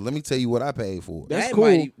 Because let me tell you what I paid for it. That's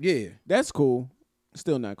cool. Yeah. That's cool.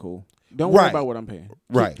 Still not cool. Don't worry about what I'm paying.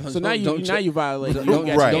 Right. So now you violate.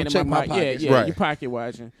 Don't check my pockets. Yeah, Right. you pocket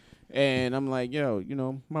watching. And I'm like, yo,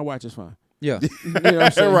 my watch is fine. Yeah. You know what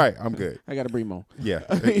I'm saying? Right. I'm good. I got a Bremo. Yeah.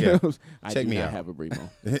 You Yeah. know, I Check do me not out. have a Bremo.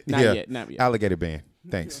 Yeah. Not yet. Alligator band.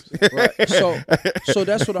 Thanks. Right. So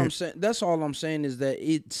that's what I'm saying. That's all I'm saying is that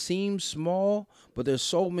it seems small, but there's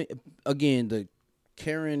so many. Again, the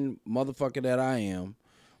Karen motherfucker that I am,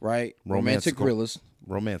 right? Romantic realist.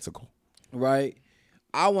 Romantical. Right?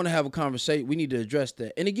 I want to have a conversation. We need to address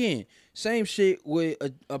that. And again, same shit with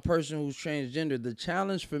a person who's transgender. The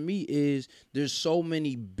challenge for me is there's so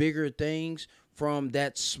many bigger things from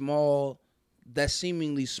that seemingly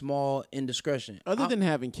small indiscretion. Other than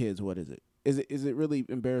having kids, what is it? Is it really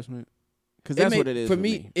embarrassment? Because that's what it is for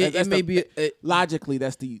me. It That's may be logically.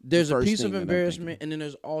 That's there's the a first piece of thing that I'm embarrassment, thinking. and then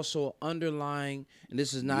there's also underlying. And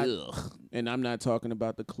this is not. Ugh. And I'm not talking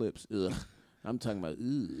about the clips. Ugh. I'm talking about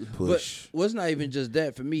Push. But it's not even just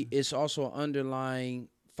that. For me, it's also an underlying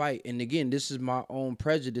fight. And again, this is my own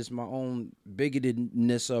prejudice, my own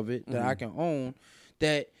bigotedness of it that I can own.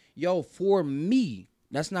 That, for me,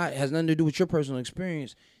 has nothing to do with your personal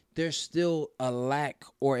experience. There's still a lack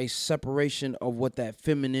or a separation of what that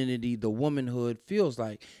femininity, the womanhood feels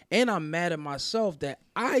like. And I'm mad at myself that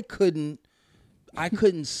I couldn't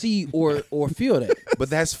see or feel that. But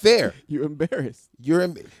that's fair. You're embarrassed.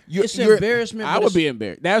 It's embarrassment. I would be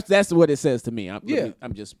embarrassed. That's what it says to me. I'm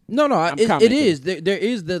just it is. There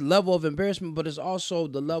is the level of embarrassment, but it's also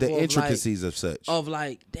the level The of intricacies of such. of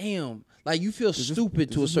like, damn, like you feel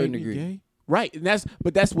stupid to a certain degree. Gay? Right, and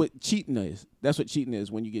that's what cheating is. That's what cheating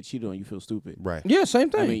is. When you get cheated on, you feel stupid. Right. Yeah, same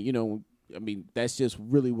thing. I mean, that's just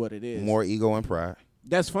really what it is. More ego and pride.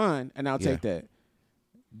 That's fine, and I'll take that.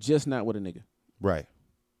 Just not with a nigga. Right.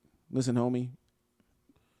 Listen, homie.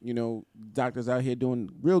 Doctors out here doing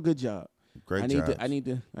real good job. Great I need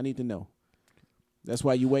job. to know. That's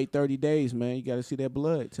why you wait 30 days, man. You got to see that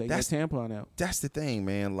blood. Take that tampon out. That's the thing,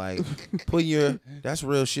 man. Like, that's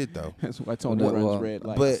real shit, though. That's why Tony runs red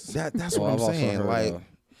lights. But that's what I'm I've also saying. heard, Like,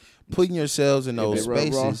 putting yourselves in those they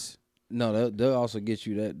rub raw? spaces. No, they'll also get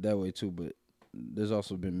you that way too. But there's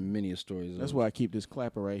also been many stories. That's why I keep this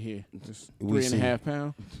clapper right here. Just We 3.5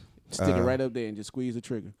 pounds. Stick it right up there and just squeeze the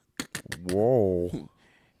trigger. Whoa.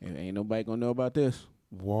 And ain't nobody gonna know about this.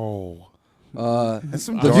 Whoa.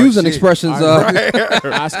 the dark views and shit. expressions.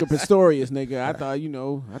 Oscar Pistorius, nigga.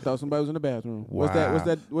 I thought somebody was in the bathroom. Wow.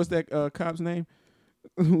 What's that cop's name?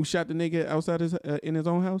 Who shot the nigga outside in his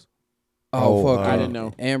own house? Fuck! I didn't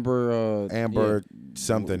know. Amber.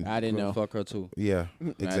 Something. I didn't know. Fuck her too. Yeah,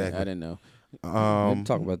 exactly. I didn't know. We'll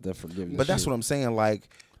talk about that forgiveness. But that's what I'm saying. Like,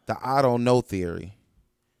 the I don't know theory.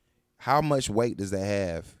 How much weight does that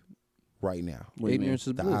have right now? What do you mean? Ignorance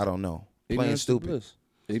is The bliss. I don't know. Playing Ignorance is stupid. bliss.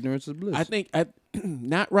 Ignorance is bliss. I think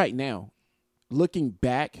not right now. Looking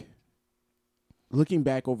back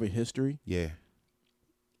over history, Yeah.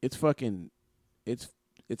 it's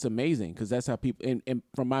it's amazing because that's how people, and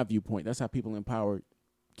from my viewpoint, that's how people in power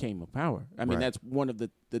came of power. I mean, that's one of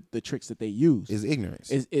the tricks that they use is ignorance.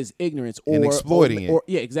 Is ignorance and or exploiting it. Or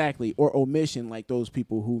yeah, exactly, or omission, like those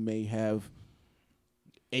people who may have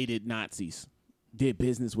aided Nazis, did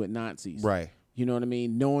business with Nazis, Right. You know what I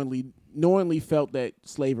mean? Knowingly felt that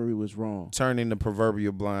slavery was wrong. Turning the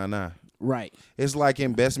proverbial blind eye. Right. It's like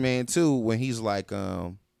in Best Man 2 when he's like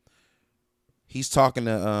he's talking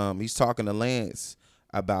to Lance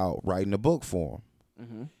about writing a book for him.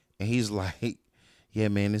 Mm-hmm. And he's like, yeah,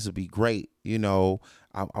 man, this would be great. You know,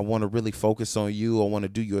 I want to really focus on you. I want to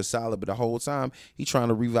do you a solid. But the whole time he's trying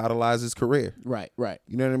to revitalize his career. Right.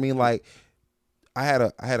 You know what I mean? Like I had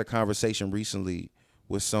a conversation recently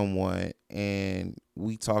with someone, and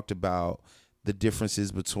we talked about the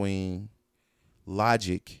differences between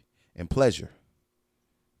logic and pleasure.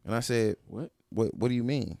 And I said, What do you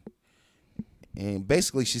mean? And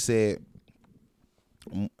basically she said,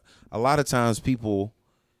 a lot of times people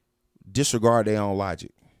disregard their own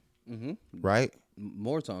logic. Mm-hmm. Right?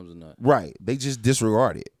 More times than not. Right. They just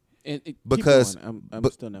disregard it. And because I'm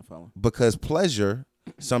still not following. Because pleasure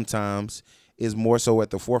sometimes is more so at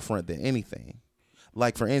the forefront than anything.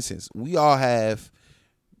 Like, for instance, we all have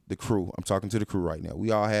the crew. I'm talking to the crew right now.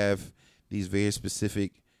 We all have these very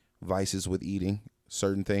specific vices with eating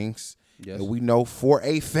certain things. Yes. And we know for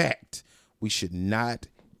a fact we should not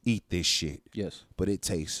eat this shit. Yes. But it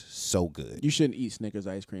tastes so good. You shouldn't eat Snickers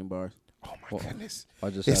ice cream bars. Oh, my goodness.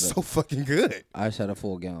 It's so fucking good. I just had a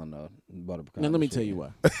full gallon of butter pecan. Now, let me tell you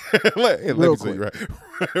why. let me Real tell you,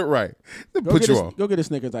 quick. right. Put you on. Go get a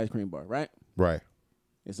Snickers ice cream bar, right? Right.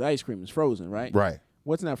 It's ice cream. It's frozen, right? Right.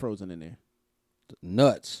 What's not frozen in there?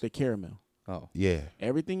 Nuts. The caramel. Oh. Yeah.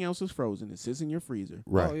 Everything else is frozen. It sits in your freezer.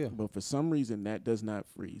 Right. Oh, yeah. But for some reason, that does not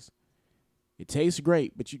freeze. It tastes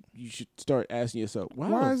great, but you should start asking yourself, why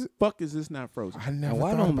the fuck is this not frozen? I never And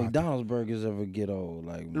why thought don't about McDonald's burgers ever get old?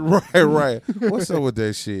 Like, Right. What's up with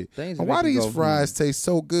that shit? Things And make why you these go, fries taste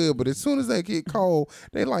so good, but as soon as they get cold,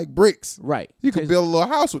 they like bricks. Right. You can build a little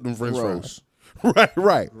house with them French Gross. fries.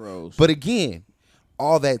 Right. Gross. But again,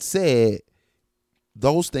 all that said,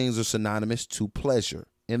 those things are synonymous to pleasure.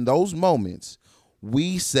 In those moments,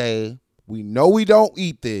 we say, we know we don't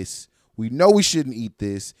eat this. We know we shouldn't eat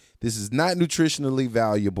this. This is not nutritionally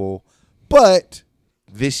valuable, but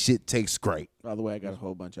this shit tastes great. By the way, I got a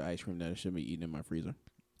whole bunch of ice cream that I should be eating in my freezer.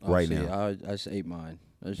 Right see, now. I just ate mine.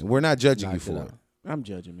 We're not judging you knocked it for out. it. I'm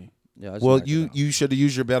judging me. Yeah, I just Well, knocked it out. you should have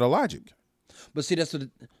used your better logic. But see, that's what.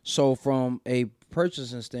 So from a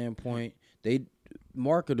purchasing standpoint,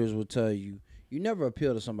 marketers will tell you never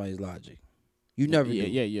appeal to somebody's logic. You never do.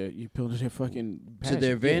 Yeah. You appeal to their fucking To passion.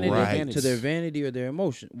 their vanity, Right. to their vanity or their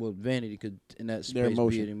emotion. Well, vanity could in that Their space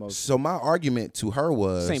emotion. be an emotion. So my argument to her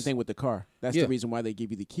was Same thing with the car. That's Yeah. the reason why they give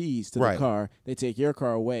you the keys to Right. the car. They take your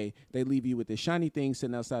car away. They leave you with this shiny thing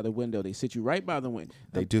sitting outside the window. They sit you right by the window.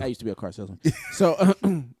 They do. I used to be a car salesman. So,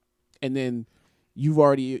 and then you've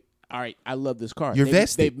already, all right, I love this car. You're they,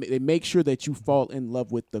 vested. They make sure that you fall in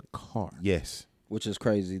love with the car. Yes. Which is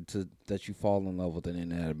crazy that you fall in love with an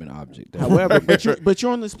inanimate object. However, but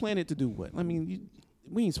you're on this planet to do what? I mean,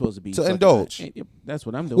 we ain't supposed to be To fucking- indulge. That's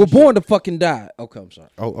what I'm doing. We're born to fucking die. Okay, I'm sorry.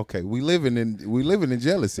 Oh, okay. We living in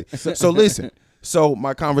jealousy. So listen. So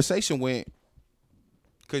my conversation went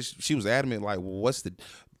because she was adamant, like, well,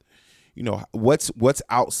 what's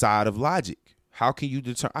outside of logic? How can you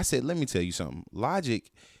determine? I said, let me tell you something.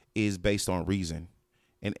 Logic is based on reason,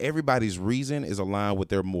 and everybody's reason is aligned with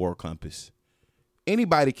their moral compass.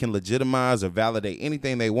 Anybody can legitimize or validate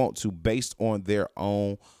anything they want to based on their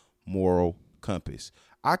own moral compass.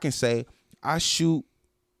 I can say I shoot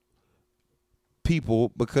people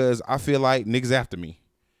because I feel like niggas after me.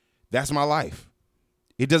 That's my life.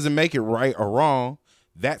 It doesn't make it right or wrong.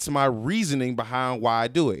 That's my reasoning behind why I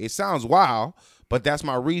do it. It sounds wild, but that's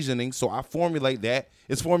my reasoning. So I formulate that.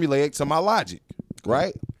 It's formulated to my logic,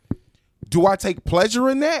 right? Do I take pleasure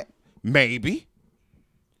in that? Maybe.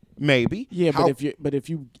 Yeah, but if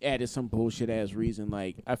you added some bullshit ass reason,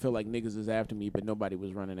 like I feel like niggas is after me, but nobody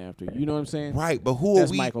was running after you. You know what I'm saying? Right, but who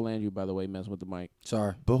That's are we? Michael Andrew, by the way, messing with the mic.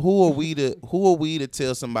 Sorry. But who are we to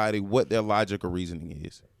tell somebody what their logic or reasoning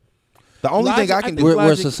is? The only thing I can do. think We're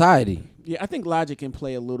logic- society. Yeah, I think logic can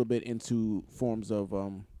play a little bit into forms of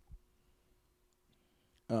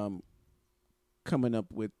coming up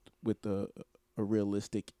with a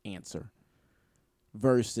realistic answer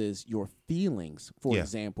versus your feelings. For Yeah.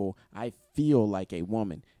 example, I feel like a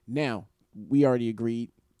woman. Now, we already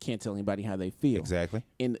agreed, can't tell anybody how they feel. Exactly.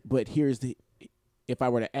 But here's if I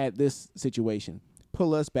were to add this situation,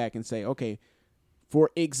 pull us back and say, okay, for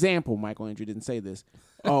example, Michael Andrew didn't say this.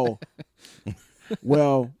 Oh,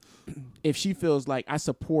 well, if she feels like I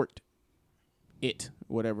support it,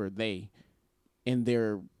 whatever they, in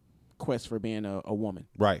their quest for being a woman.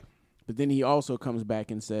 Right. But then he also comes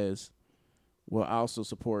back and says, well, I also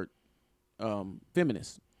support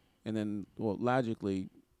feminists. And then, well, logically,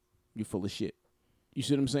 you're full of shit. You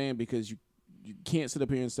see what I'm saying? Because you can't sit up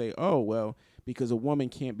here and say, oh, well, because a woman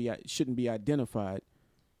shouldn't be identified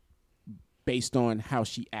based on how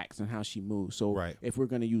she acts and how she moves. So if we're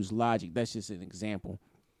going to use logic, that's just an example.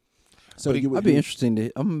 So I'd be interesting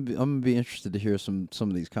to. I'm gonna be interested to hear some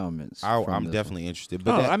of these comments. I'm definitely interested.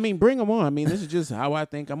 But I mean, bring them on. I mean, this is just how I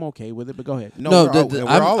think. I'm okay with it. But go ahead.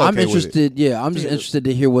 I'm interested. Yeah, I'm just interested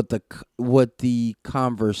to hear what the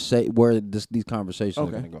conversation these conversations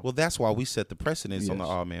are gonna go. Well, that's why we set the precedence on the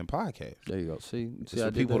All Man podcast. There you go. See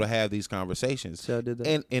for people to have these conversations. See, I did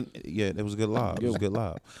that. And yeah, it was a good lob. It was a good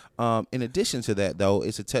lob. In addition to that, though,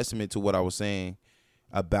 it's a testament to what I was saying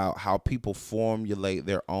about how people formulate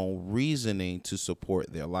their own reasoning to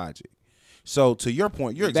support their logic. So to your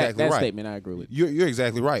point, you're exactly right. That statement I agree with. You're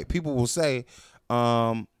exactly right. People will say,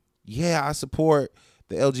 yeah, I support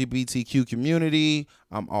the LGBTQ community.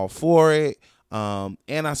 I'm all for it.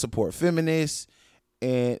 And I support feminists.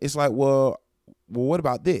 And it's like, well, what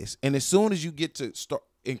about this? And as soon as you get to start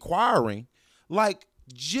inquiring, like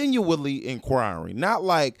genuinely inquiring, not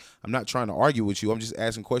like I'm not trying to argue with you, I'm just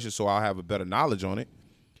asking questions so I'll have a better knowledge on it.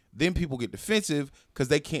 Then people get defensive because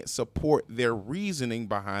they can't support their reasoning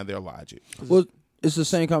behind their logic. Well, it's the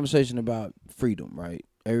same conversation about freedom, right?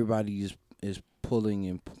 Everybody is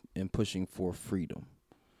pulling and pushing for freedom,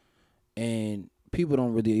 and people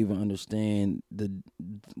don't really even understand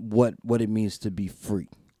what it means to be free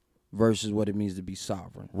versus what it means to be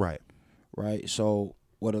sovereign. Right. So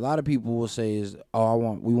what a lot of people will say is,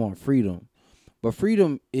 we want freedom, but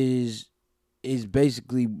freedom is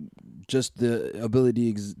basically just the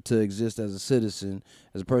ability to exist as a citizen,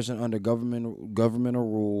 as a person under governmental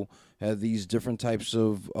rule, have these different types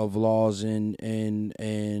of laws and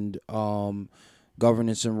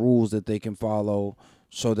governance and rules that they can follow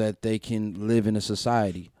so that they can live in a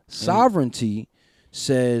society. Sovereignty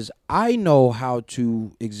says, I know how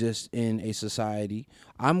to exist in a society.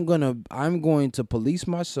 I'm going to police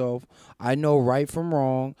myself. I know right from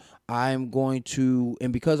wrong. I'm going to,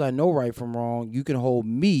 and because I know right from wrong, you can hold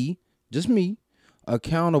me, just me,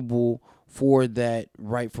 accountable for that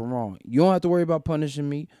right from wrong. You don't have to worry about punishing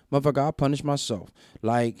me. Motherfucker, I'll punish myself.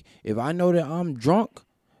 Like, if I know that I'm drunk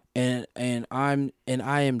and I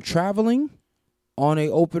am traveling on an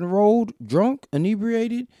open road, drunk,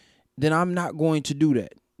 inebriated, then I'm not going to do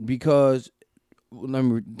that, because let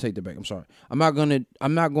me take that back. I'm sorry. I'm not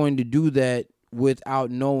going to do that without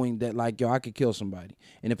knowing that, like, yo, I could kill somebody.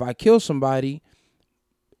 And if I kill somebody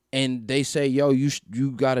and they say, yo,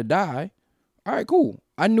 you gotta die, all right, cool.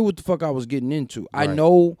 I knew what the fuck I was getting into. Right. I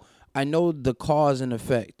know the cause and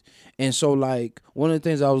effect. And so, like, one of the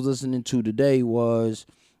things I was listening to today was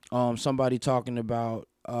somebody talking about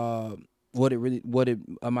what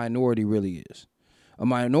a minority really is. A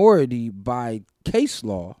minority, by case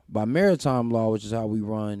law, by maritime law, which is how we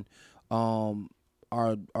run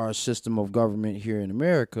our system of government here in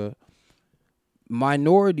America,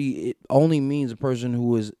 minority, it only means a person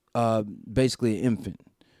who is basically an infant.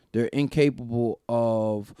 They're incapable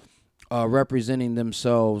of representing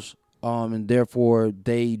themselves, and therefore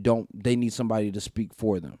they need somebody to speak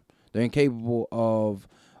for them. They're incapable of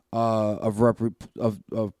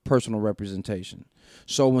personal representation.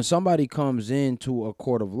 So when somebody comes into a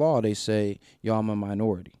court of law, they say, yo, I'm a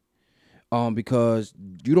minority. Because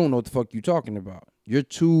you don't know what the fuck you're talking about. You're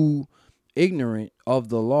too ignorant of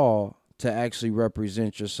the law to actually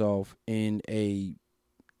represent yourself in a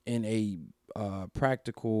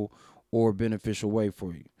practical or beneficial way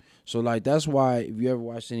for you. So, like, that's why if you ever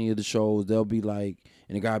watch any of the shows, they'll be like,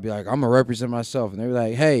 and the guy be like, I'm gonna represent myself, and they're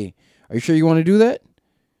like, hey, are you sure you want to do that?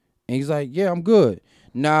 And he's like, yeah, I'm good.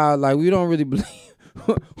 Nah, like, we don't really believe.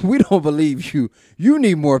 We don't believe you. You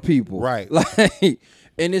need more people, right? Like,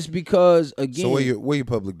 and it's because, again. So where your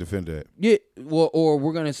public defender at? Yeah, well, or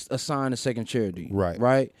we're gonna assign a second chair to you,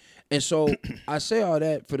 right? And so I say all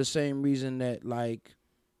that for the same reason that, like,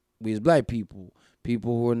 we as black people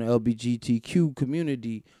who are in the LGBTQ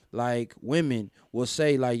community, like women, will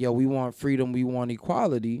say, like, yo, we want freedom, we want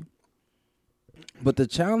equality. But the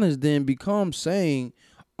challenge then becomes saying,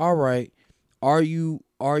 all right, are you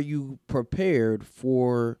prepared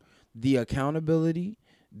for the accountability,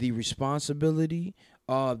 the responsibility,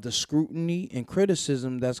 the scrutiny and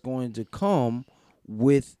criticism that's going to come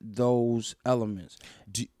with those elements?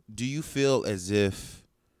 Do you feel as if,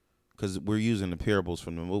 because we're using the parables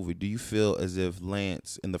from the movie, do you feel as if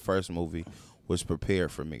Lance in the first movie was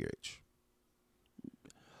prepared for marriage?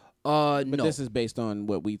 But No. this is based on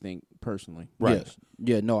what we think personally. Right. Yes.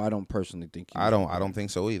 Yeah, no, I don't personally think he I was don't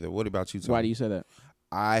think so either. What about you, Tony? Why do you say that?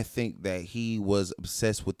 I think that he was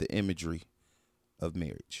obsessed with the imagery of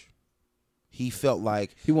marriage. He felt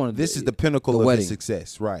like He wanted this is the pinnacle the of wedding. his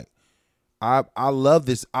success. Right. I love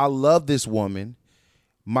this. I love this woman.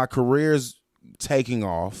 My career's taking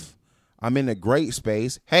off. I'm in a great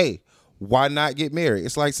space. Hey, why not get married?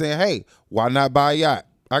 It's like saying, hey, why not buy a yacht?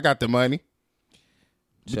 I got the money.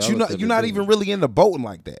 But you're not even really into boating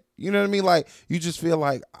like that. You know what I mean? Like, you just feel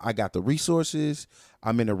like I got the resources.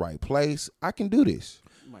 I'm in the right place. I can do this.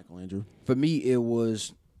 Michael Andrew. For me, it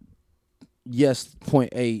was, yes,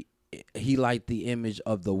 point A, he liked the image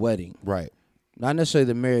of the wedding. Right. Not necessarily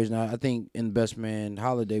the marriage. Now, I think in Best Man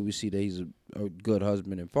Holiday, we see that he's a good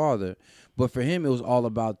husband and father. But for him, it was all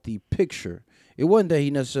about the picture. It wasn't that he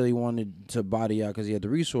necessarily wanted to body out because he had the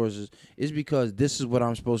resources. It's because this is what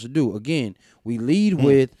I'm supposed to do. Again, we lead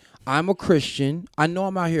with, I'm a Christian. I know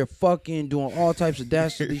I'm out here fucking doing all types of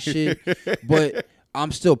dastardly shit, but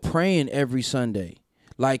I'm still praying every Sunday.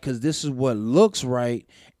 Like, because this is what looks right,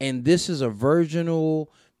 and this is a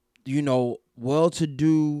virginal,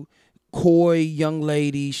 well-to-do, coy young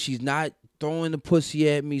lady. She's not throwing the pussy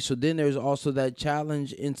at me. So then there's also that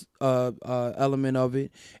challenge element of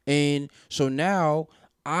it. And so now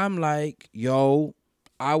I'm like, yo,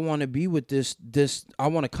 I want to be with this. I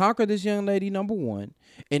want to conquer this young lady, number one.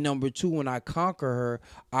 And number two, when I conquer her,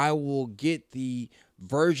 I will get the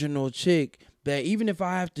virginal chick that even if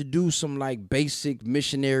I have to do some like basic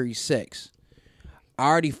missionary sex, I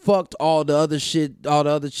already fucked all the other shit, all the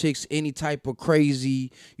other chicks, any type of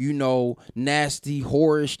crazy, nasty,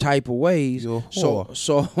 whorish type of ways.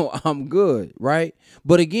 So I'm good, right?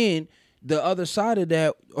 But again, the other side of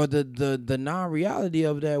that, or the non-reality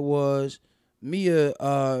of that was Mia.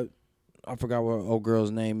 I forgot what old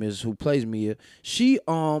girl's name is who plays Mia. She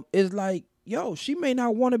is like, yo, she may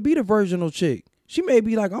not want to be the virginal chick. She may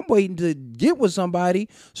be like, I'm waiting to get with somebody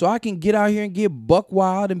so I can get out here and get buck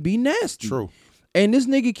wild and be nasty. True. And this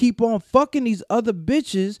nigga keep on fucking these other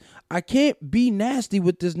bitches. I can't be nasty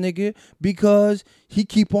with this nigga because he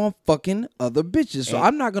keep on fucking other bitches. So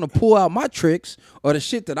I'm not going to pull out my tricks or the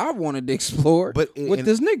shit that I wanted to explore with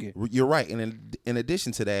this nigga. You're right. And in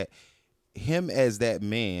addition to that, him as that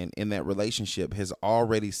man in that relationship has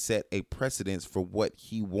already set a precedence for what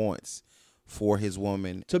he wants for his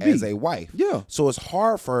woman to be as a wife. Yeah. So it's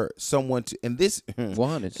hard for someone to, and this,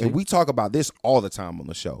 100, and we talk about this all the time on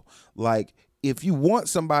the show. Like, if you want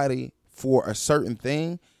somebody for a certain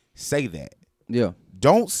thing, say that. Yeah.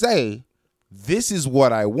 Don't say, this is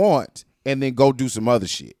what I want, and then go do some other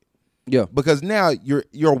shit. Yeah. Because now you're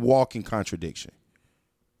a walking contradiction.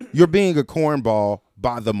 You're being a cornball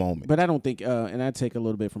by the moment. But I don't think, and I take a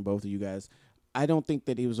little bit from both of you guys, I don't think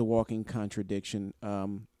that he was a walking contradiction.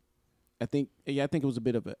 I think it was a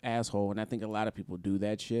bit of an asshole, and I think a lot of people do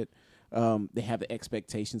that shit. They have the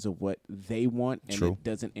expectations of what they want, and True. it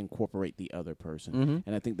doesn't incorporate the other person. Mm-hmm.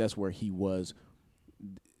 And I think that's where he was.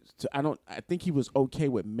 So I think he was okay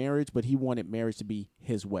with marriage, but he wanted marriage to be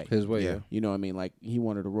his way. His way, Yeah. yeah. You know what I mean? Like, he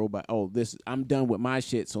wanted a robot. Oh, I'm done with my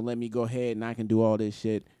shit, so let me go ahead and I can do all this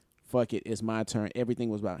shit. Fuck it, it's my turn. Everything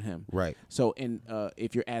was about him. Right. So,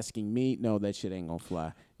 if you're asking me, no, that shit ain't gonna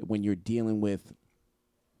fly. When you're dealing with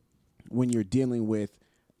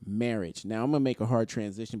marriage. Now, I'm gonna make a hard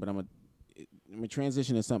transition, but I'm gonna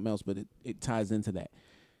transition to something else, but it ties into that.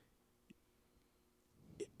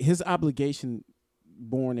 His obligation,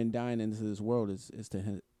 born and dying into this world, is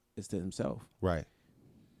to himself. Right.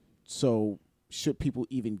 So, should people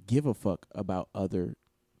even give a fuck about other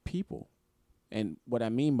people? And what I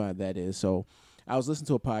mean by that is, so I was listening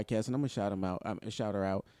to a podcast, and I'm gonna shout her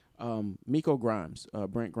out. Miko Grimes,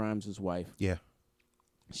 Brent Grimes' wife. Yeah.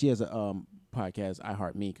 She has a podcast, I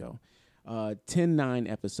Heart Miko. 10-9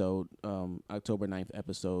 episode, October 9th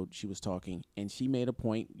episode, she was talking, and she made a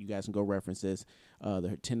point. You guys can go reference this.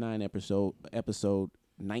 The 10-9 episode,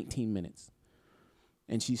 19 minutes.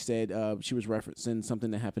 And she said she was referencing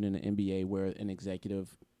something that happened in the NBA where an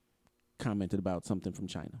executive commented about something from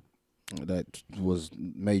China. That was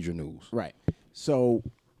major news. Right. So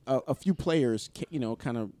a few players,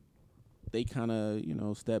 kind of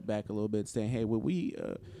step back a little bit, saying, "Hey, well, we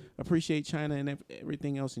appreciate China and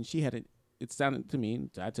everything else." And she had it sounded to me, and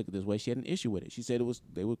I took it this way, she had an issue with it. She said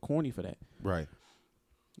they were corny for that, Right.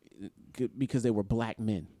 because they were black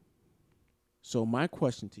men. So my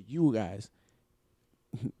question to you guys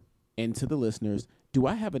and to the listeners: do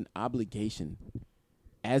I have an obligation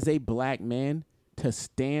as a black man to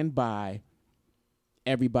stand by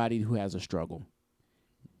everybody who has a struggle?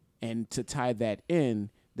 And to tie that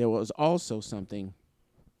in, there was also something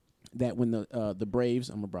that when the Braves,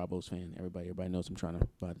 I'm a Bravos fan. Everybody knows I'm trying to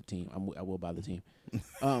buy the team. I will buy the team.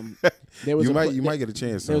 There was you might get a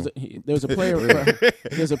chance. There was a player.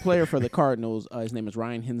 There's a player for the Cardinals. His name is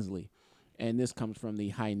Ryan Hensley, and this comes from the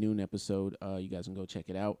High Noon episode. You guys can go check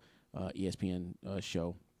it out. ESPN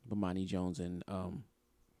show. Bomani Jones and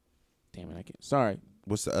damn it, I can't. Sorry,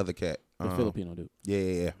 What's the other cat? the Filipino dude.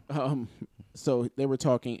 Yeah. So they were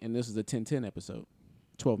talking, and this is a 10-10 episode,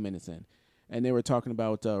 12 minutes in. And they were talking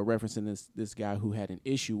about referencing this guy who had an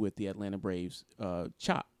issue with the Atlanta Braves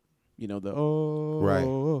chop. You know,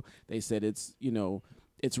 Right. They said it's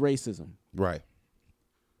racism. Right.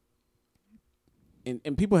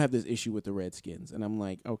 And people have this issue with the Redskins. And I'm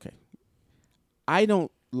like, okay. I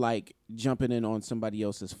don't like jumping in on somebody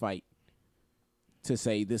else's fight to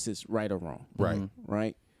say this is right or wrong. Right.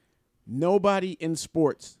 Right? Nobody in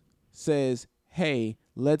sports says, hey,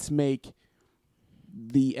 let's make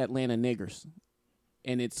the Atlanta niggers,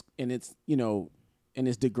 and it's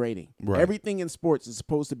degrading. Right. Everything in sports is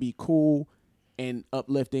supposed to be cool and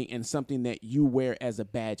uplifting and something that you wear as a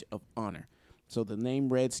badge of honor. So the name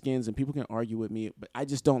Redskins, and people can argue with me, but I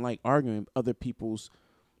just don't like arguing other people's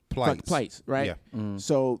plights, right? Yeah. Mm-hmm.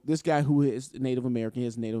 So this guy who is Native American, he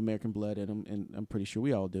has Native American blood in him, and I'm pretty sure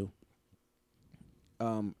we all do.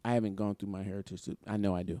 I haven't gone through my heritage. I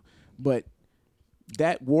know I do, but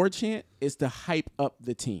that war chant is to hype up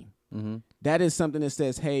the team. Mm-hmm. That is something that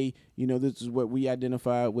says, hey, this is what we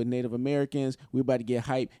identify with Native Americans. We about to get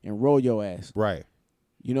hype and roll your ass. Right.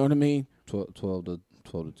 You know what I mean? 12 to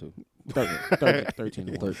 2. 13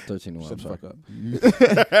 to 1. 13 to 1. Shut I'm the sorry.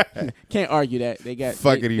 fuck up. Can't argue that. They got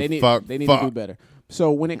they need to do better. So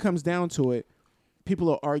when it comes down to it,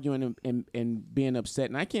 people are arguing and being upset,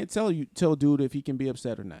 and I can't tell dude if he can be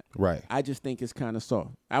upset or not. Right. I just think it's kind of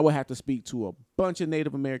soft. I would have to speak to a bunch of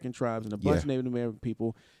Native American tribes and a bunch of Native American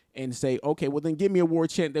people and say, okay, well then give me a war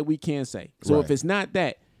chant that we can say. So if it's not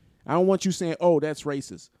that, I don't want you saying, oh, that's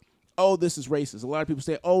racist. Oh, this is racist. A lot of people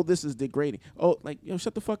say, oh, this is degrading. Oh,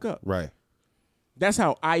 shut the fuck up. Right. That's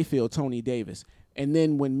how I feel, Tony Davis. And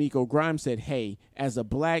then when Miko Grimes said, hey, as a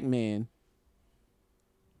black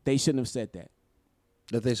they shouldn't have said that.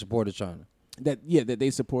 That they supported China. That they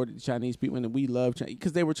supported Chinese people and we love China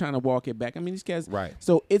because they were trying to walk it back. I mean, these guys. Right.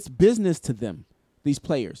 So it's business to them, these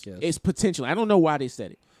players. Yes. It's potential. I don't know why they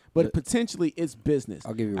said it, but potentially it's business.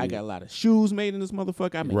 I'll give you. I got a lot of shoes made in this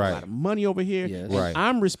motherfucker. I make a lot of money over here. Yes. Right.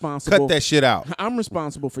 I'm responsible. Cut that shit out. I'm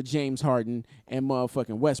responsible for James Harden and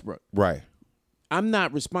motherfucking Westbrook. Right. I'm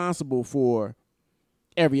not responsible for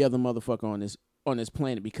every other motherfucker on this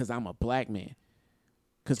planet because I'm a black man.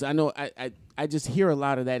 Because I know I just hear a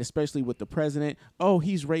lot of that, especially with the president. Oh,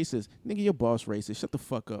 he's racist. Nigga, your boss racist. Shut the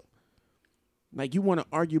fuck up. Like, you want to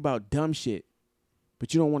argue about dumb shit,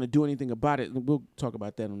 but you don't want to do anything about it. And we'll talk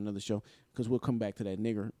about that on another show because we'll come back to that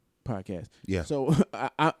nigger podcast. Yeah. So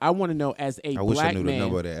I want to know, as a black man. I wish I knew the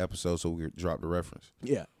number of that episode so we could drop the reference.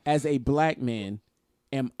 Yeah. As a black man,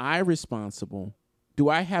 am I responsible? Do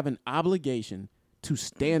I have an obligation to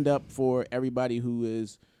stand up for everybody who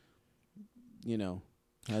is,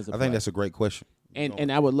 has a I think that's a great question.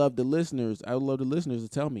 And I would love the listeners. To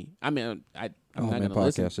tell me. I mean, I'm not going to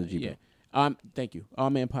listen. Podcast@gmail. Thank you.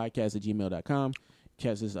 allmanpodcast@gmail.com.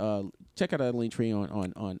 Check out our link tree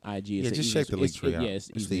on IG. Just check the link tree out.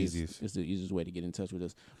 It's the easiest. It's the easiest way to get in touch with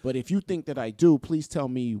us. But if you think that I do, please tell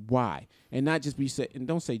me why, and not just and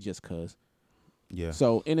don't say just cause. Yeah.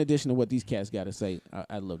 So in addition to what these cats got to say,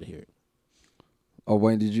 I'd love to hear it. Oh,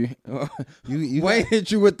 Wayne, did you? you Wayne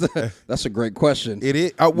hit you with the. That's a great question. It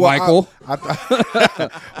is, Michael.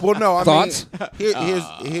 Well, no. I Thoughts? Mean,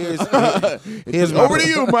 here's Over to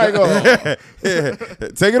you, Michael.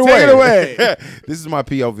 Take it away. This is my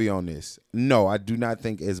POV on this. No, I do not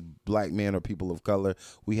think as black men or people of color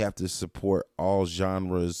we have to support all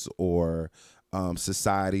genres or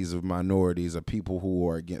societies of minorities or people who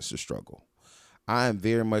are against the struggle. I am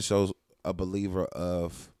very much so a believer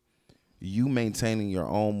of you maintaining your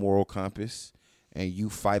own moral compass and you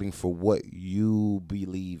fighting for what you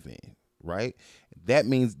believe in, right? That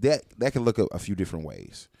means that can look a few different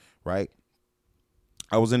ways, right?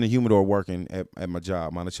 I was in the humidor working at my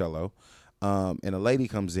job, Monticello, and a lady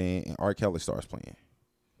comes in and R. Kelly starts playing.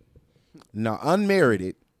 Now,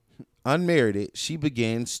 unmerited, she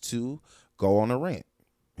begins to go on a rant.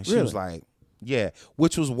 And she was like, yeah,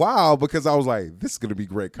 which was wild because I was like, this is going to be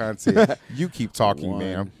great content. You keep talking,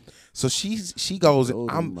 ma'am. So she goes,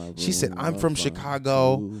 she said, I'm from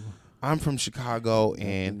Chicago. I'm from Chicago,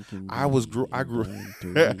 and I grew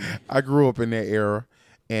up in that era,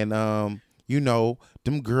 and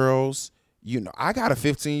them girls, I got a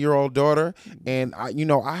 15-year-old daughter, and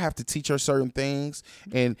I have to teach her certain things,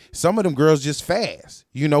 and some of them girls just fast,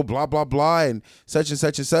 blah blah blah, and such and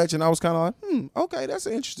such and such. And I was kind of like, okay, that's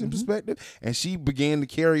an interesting perspective. And she began to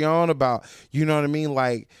carry on about, you know what I mean,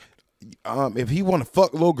 like, if he want to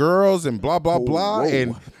fuck little girls and blah blah blah,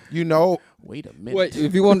 and Wait a minute. Wait,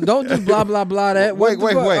 if you want, don't just blah blah blah that. wait.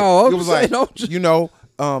 Oh, It was like,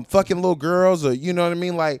 fucking little girls, or you know what I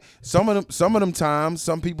mean. Like some of them times,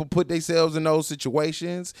 some people put themselves in those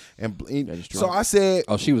situations, and so I said,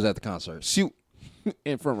 oh, she was at the concert. She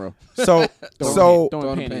in front row. So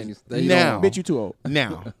Throwing panties. Now, bitch, you too old.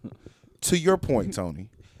 Now, to your point, Tony,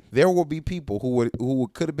 there will be people who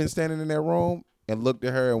could have been standing in that room and looked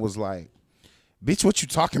at her and was like, bitch, what you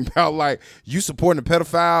talking about? Like, you supporting a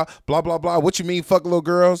pedophile, blah, blah, blah. What you mean, fuck little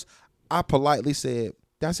girls? I politely said,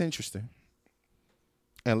 that's interesting,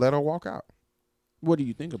 and let her walk out. What do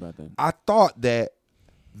you think about that? I thought that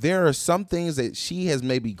there are some things that she has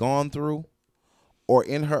maybe gone through, or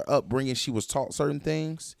in her upbringing she was taught certain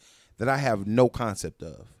things that I have no concept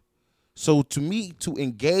of. So to me, to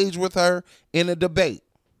engage with her in a debate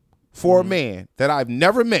for a man that I've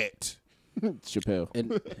never met, Chappelle,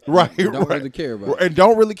 And right, don't right, really care about. and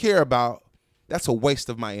don't really care about, that's a waste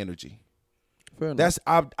of my energy. Fair enough.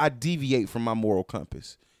 I deviate from my moral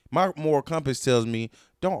compass. My moral compass tells me,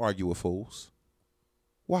 don't argue with fools.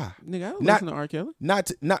 Why? nigga, I don't listen to R. Kelly. Not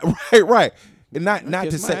right. And not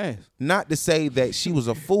to say that she was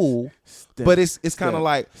a fool, but it's kind of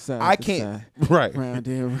like, I can't right. Round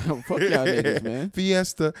and round. Fuck y'all niggas, man.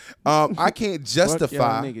 Fiesta. I can't justify.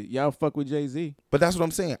 Fuck y'all niggas. Y'all fuck with Jay-Z. But that's what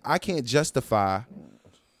I'm saying. I can't justify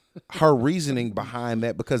her reasoning behind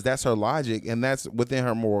that, because that's her logic and that's within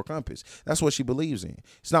her moral compass. That's what she believes in.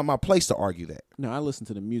 It's not my place to argue that. No, I listen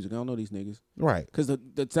to the music. I don't know these niggas. Right. Because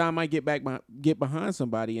the time I get behind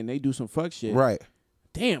somebody and they do some fuck shit. Right.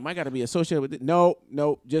 Damn, I got to be associated with it. No,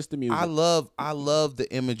 just the music. I love the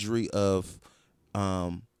imagery of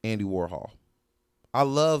Andy Warhol. I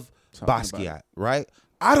love Basquiat, right?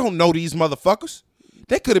 I don't know these motherfuckers.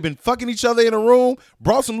 They could have been fucking each other in a room,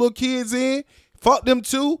 brought some little kids in, fucked them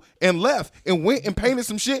too, and left, and went and painted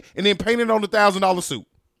some shit, and then painted on the $1,000 suit.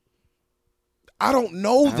 I don't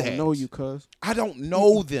know that. I don't know you, cuz. I don't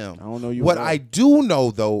know them. I don't know you. What I do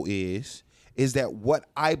know, though, is that what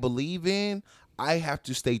I believe in, I have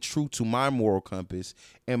to stay true to my moral compass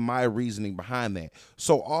and my reasoning behind that.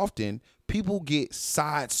 So often, people get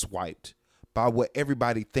sideswiped by what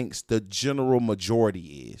everybody thinks the general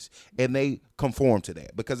majority is, and they conform to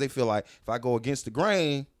that because they feel like if I go against the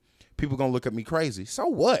grain, people gonna look at me crazy. So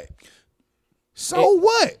what?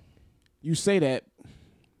 What? You say that.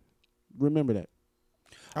 Remember that.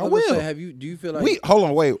 I will. Say, do you feel like Hold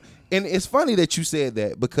on, wait. And it's funny that you said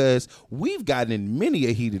that, because we've gotten in many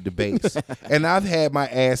a heated debates and I've had my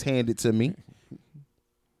ass handed to me.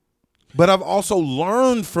 But I've also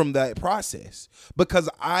learned from that process, because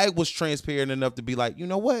I was transparent enough to be like, you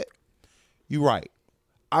know what? You're right.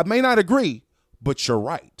 I may not agree, but you're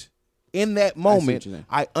right. In that moment,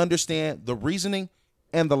 I understand the reasoning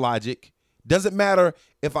and the logic. Doesn't matter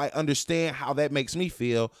if I understand how that makes me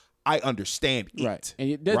feel. I understand it. Right. And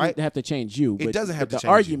it doesn't have to change you. It doesn't have to change the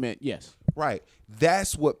argument, yes. Right.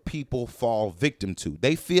 That's what people fall victim to.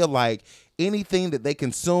 They feel like anything that they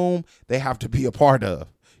consume, they have to be a part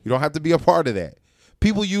of. You don't have to be a part of that.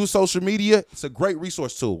 People use social media. It's a great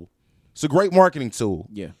resource tool. It's a great marketing tool.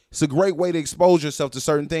 Yeah. It's a great way to expose yourself to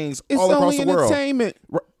certain things all across the world. It's only entertainment.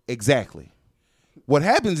 Exactly. What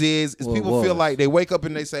happens is people feel like they wake up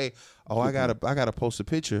and they say, "Oh, I gotta post a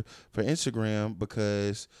picture for Instagram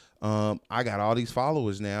because I got all these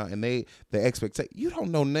followers now," and the expectation. You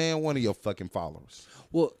don't know nan one of your fucking followers.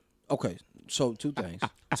 Well, okay. So two things.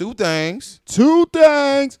 Two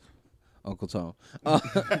things. Uncle Tom.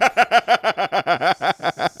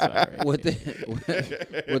 Sorry.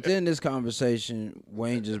 Within this conversation,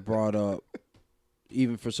 Wayne just brought up,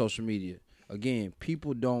 even for social media. Again,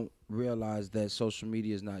 people don't realize that social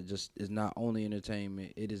media is not only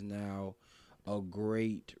entertainment. It is now a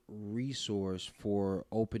great resource for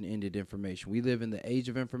open-ended information. We live in the age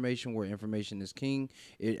of information, where information is king.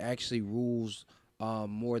 It actually rules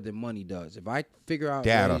more than money does. If I figure out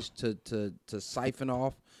ways to siphon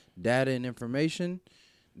off data and information,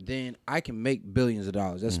 then I can make billions of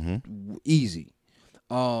dollars. That's easy.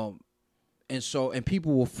 And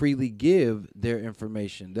people will freely give their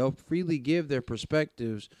information. They'll freely give their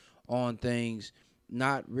perspectives on things,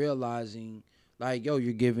 not realizing like, yo,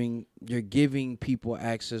 you're giving people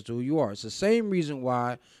access to who you are. It's the same reason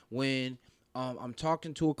why when I'm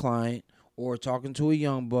talking to a client or talking to a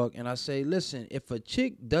young buck and I say, listen, if a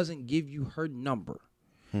chick doesn't give you her number,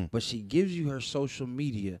 but she gives you her social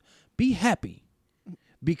media, be happy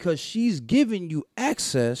because she's giving you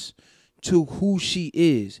access to who she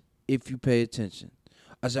is if you pay attention.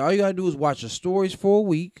 I said, all you gotta do is watch her stories for a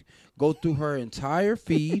week, go through her entire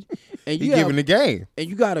feed, and He giving the game. And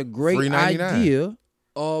you got a great Free 99. idea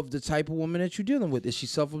of the type of woman that you're dealing with. Is she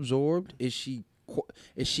self-absorbed? Is she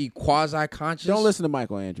quasi-conscious? Don't listen to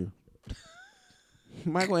Michael Andrew.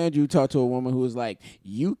 Michael Andrew talked to a woman who was like,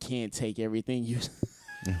 "You can't take everything you."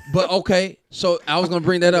 But okay, so I was gonna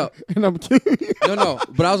bring that up. And I'm kidding. No,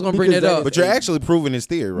 but I was gonna bring Because that up. But you're actually proving his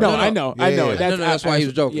theory, right? No, I know. Yeah. That's why he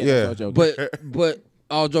was joking. Yeah, I was joking. But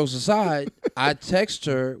all jokes aside, I text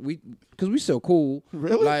her because we still cool.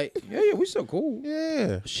 Really? Like yeah, we still cool.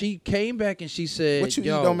 Yeah. She came back and she said, What you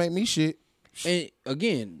 "Yo," eat don't make me shit. and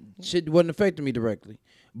again, shit wasn't affecting me directly.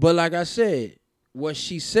 But like I said, what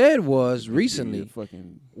she said was recently.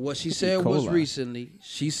 What she said was recently.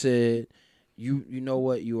 She said, "You know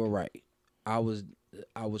what? You were right. I was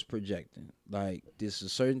projecting. Like this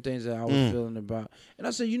is certain things that I was feeling about." And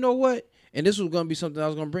I said, "You know what?" And this was gonna be something I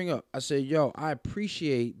was gonna bring up. I said, "Yo, I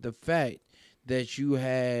appreciate the fact that you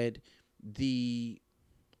had the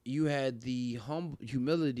humility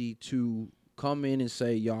to come in and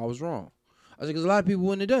say, yo, I was wrong." I said, because a lot of people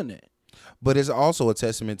wouldn't have done that. But it's also a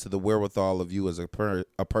testament to the wherewithal of you as a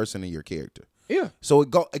person and your character. Yeah. So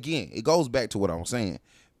it goes back to what I was saying.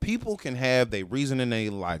 People can have their reason and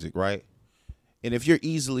their logic, right? And if you're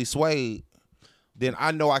easily swayed, then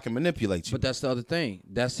I know I can manipulate you. But that's the other thing.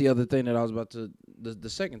 That's the other thing that I was about to. The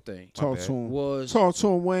second thing. Talk to him,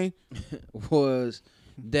 Wayne. Was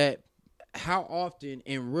that how often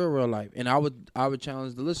in real life, and I would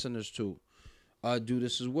challenge the listeners to do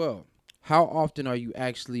this as well. How often are you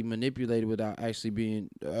actually manipulated without actually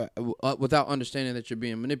being without understanding that you're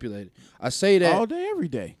being manipulated? I say that all day, every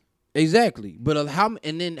day. Exactly. But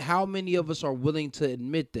how many of us are willing to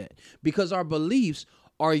admit that? Because our beliefs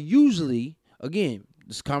are usually, again,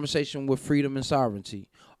 this conversation with freedom and sovereignty,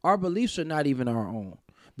 our beliefs are not even our own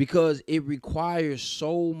because it requires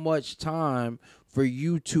so much time for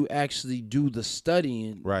you to actually do the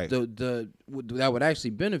studying, right? That would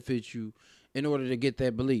actually benefit you in order to get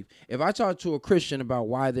that belief. If I talk to a Christian about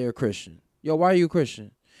why they're a Christian, yo, why are you a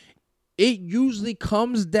Christian? It usually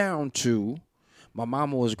comes down to my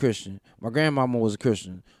mama was a Christian, my grandmama was a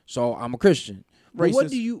Christian, so I'm a Christian. But what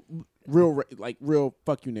do you real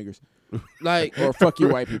fuck you niggers, like, or fuck you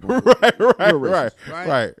white people,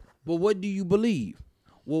 right? But what do you believe?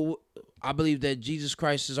 Well, I believe that Jesus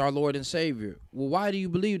Christ is our Lord and Savior. Well, why do you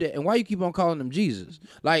believe that? And why you keep on calling him Jesus?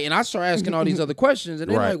 Like, and I start asking all these other questions,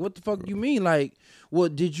 and they're like, what the fuck do you mean? Like, well,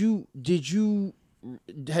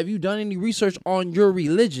 have you done any research on your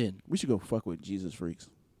religion? We should go fuck with Jesus freaks.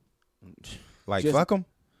 Like, fuck them?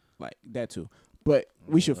 Like, that too. But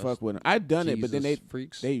we should fuck with them. I've done it, but then they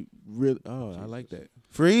really, I like that.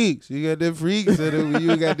 Freaks. You got them freaks.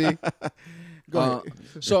 You got the...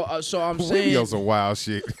 So I'm saying we on some wild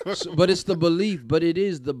shit. But it's the belief. But it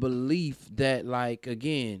is the belief that, like,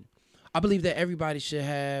 again, I believe that everybody should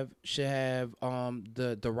have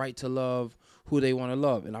the right to love who they want to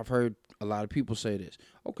love. And I've heard a lot of people say this.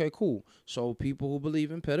 Okay, cool. So people who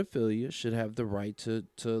believe in pedophilia should have the right to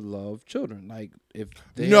love children. Like, if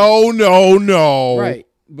they no. Right.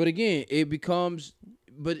 But again,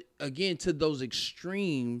 to those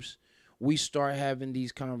extremes, we start having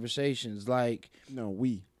these conversations. Like, no,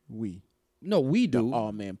 we do. The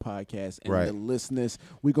All Man Podcast and the listeners.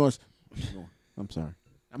 We going. I'm sorry.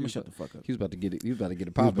 I'm gonna shut the fuck up. He was about to get it. He was about to get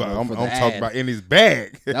it popping. I'm talking about in his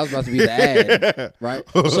bag. That was about to be the ad, right?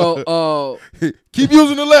 So, keep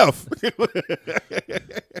using the left.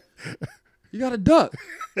 You got to duck.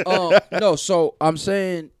 No, so I'm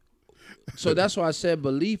saying. So that's why I said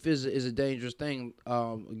belief is a dangerous thing.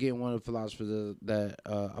 Again, one of the philosophers that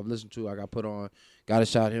I've listened to, I got put on. Got to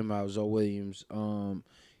shout him out, Zoe Williams.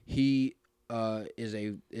 He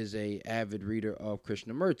is a avid reader of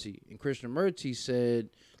Krishnamurti, and Krishnamurti said,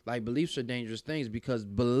 like, beliefs are dangerous things because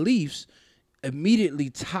beliefs immediately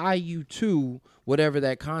tie you to whatever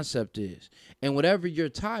that concept is, and whatever you're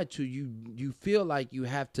tied to, you feel like you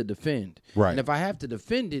have to defend. Right. And if I have to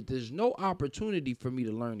defend it, there's no opportunity for me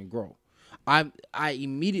to learn and grow. I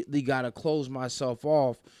immediately got to close myself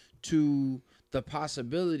off to the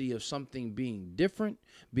possibility of something being different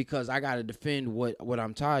because I got to defend what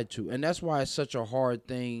I'm tied to. And that's why it's such a hard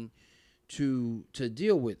thing to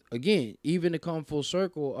deal with. Again, even to come full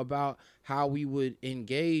circle about how we would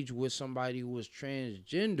engage with somebody who was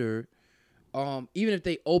transgender, even if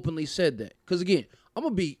they openly said that. Because again, I'm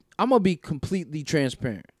gonna be completely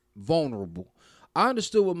transparent, vulnerable. I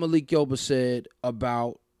understood what Malik Yoba said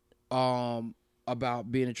about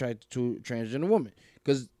being attracted to a transgender woman,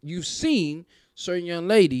 because you've seen certain young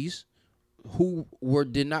ladies who were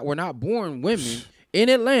not born women in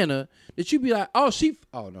Atlanta that you be like, oh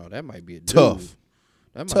no, that might be a dude. Tough.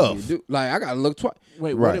 That might be a dude. Like I gotta look twice.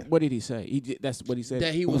 Wait, Right. what did he say? That's what he said.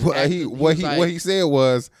 That he was What acting, he said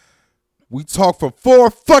was, we talked for 4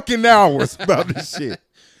 fucking hours about this shit.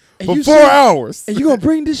 For 4 hours. And you gonna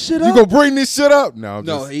bring this shit up? You gonna bring this shit up? No, I'm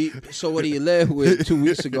No, just, so what he led with 2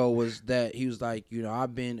 weeks ago was that he was like,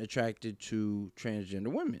 I've been attracted to transgender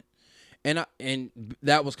women, and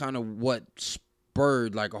that was kind of what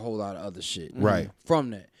spurred like a whole lot of other shit Right.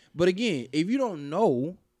 from that. But again, if you don't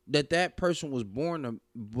know that person was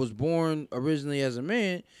born originally as a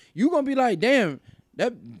man, you gonna be like, damn,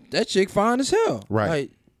 that chick fine as hell, Right.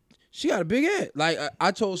 Like, she got a big ass. Like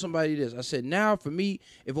I told somebody this. I said, now for me,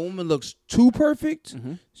 if a woman looks too perfect,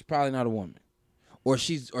 she's probably not a woman, or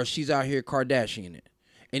she's out here Kardashian it.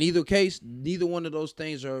 In either case, neither one of those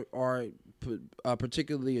things are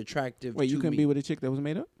particularly attractive. Wait, to you couldn't me. be with a chick that was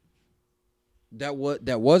made up? That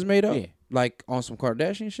was made up? Yeah. Like on some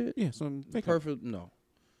Kardashian shit? Yeah, some fake. Perfect? No.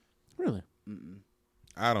 Really?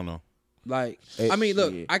 I don't know. Like, Hey, I mean,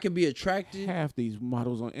 look, shit. I can be attracted, Half these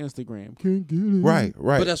models on Instagram can't get it. Right.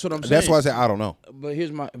 but that's what I'm saying. That's why I said I don't know. But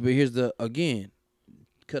here's the again.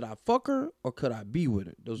 Could I fuck her or could I be with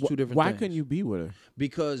her? Those two different Why things. couldn't you be with her?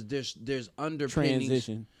 Because there's underpinnings.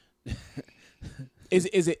 Transition. Is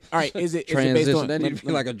it all right? Is it Transition. based on That need to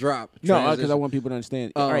be like a drop. no? Because I Transition. want people to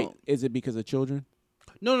understand. All right, is it because of children?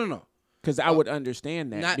 No. Because I would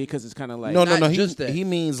understand that not- because it's kind of like No. not He, just that. he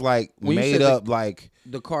means like When you made said up like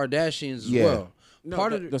The Kardashians as Yeah. well. no,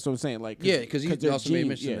 Part of that's what I'm saying. Like Yeah, 'cause he their also made genes,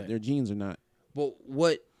 mention of that. their genes are not. But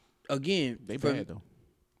what again? They for- bad though.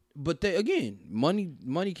 But they again, money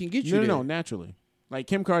can get you No, there. no, naturally. Like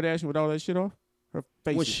Kim Kardashian with all that shit off, her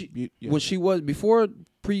face. Was is she yeah. when she was before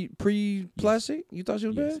pre plastic? You thought she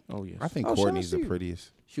was Yes. bad? Oh yes. I think Oh, shout Courtney's out to the you.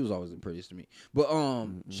 prettiest. She was always the prettiest to me. But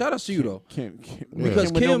shout out to you though. Kim, Because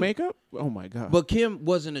Kim with no Kim- makeup. Oh my god. But Kim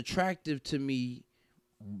wasn't attractive to me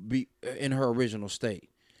in her original state.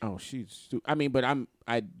 oh, she's. I mean, but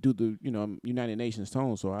I do the I'm United Nations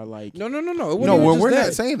tone, so I like. No. It wasn't No, even well, just we're that.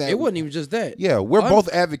 not saying that. It wasn't even just that. Yeah, we're both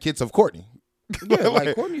advocates of Courtney. Yeah,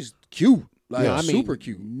 like Courtney's cute. Like I mean, super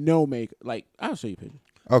cute. No makeup. Like I'll show you a picture.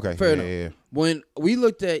 Okay, Fair yeah, enough. yeah. When we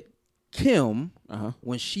looked at Kim,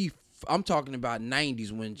 When I'm talking about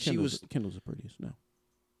 90s when she was Kendall's the prettiest now.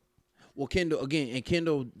 well,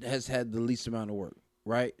 Kendall has had the least amount of work,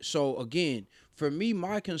 right? So again, for me,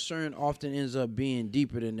 my concern often ends up being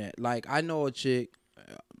deeper than that. Like I know of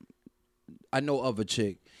a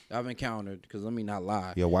chick I've encountered, because let me not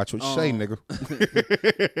lie. Yeah, watch what you say, nigga.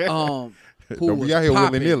 Who Don't was be out here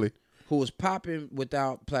popping, willy-nilly. who was popping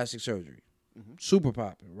without plastic surgery, super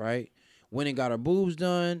popping, right? Went and got her boobs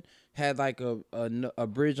done, had like a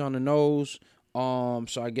bridge on the nose.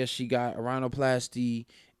 So I guess she got a rhinoplasty,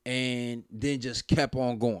 and then just kept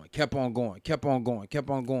on going,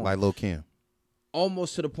 Like Lil' Kim.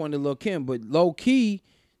 almost to the point of Lil' Kim. But low key,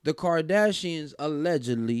 the Kardashians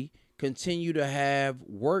allegedly continue to have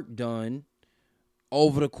work done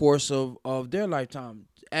over the course of their lifetime.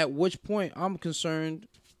 At which point, I'm concerned.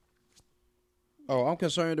 Oh, I'm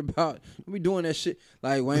concerned about we doing that shit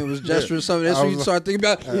like Wayne was gesturing or something. That's when you start thinking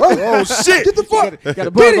about. Oh shit! Get the fuck. Got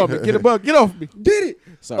a bug on me. Get a bug. Get off me. Did it?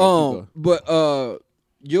 Sorry. keep going. But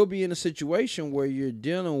you'll be in a situation where you're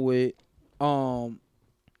dealing with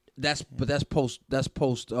that's post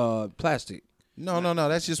plastic. No.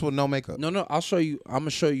 That's just with no makeup. No. I'll show you. I'm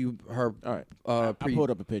gonna show you her. All right. I I pulled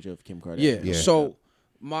up a picture of Kim Kardashian. Yeah. Yeah. So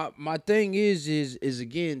my thing is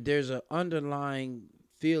again, there's an underlying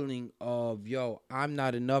feeling of I'm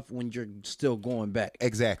not enough when you're still going back.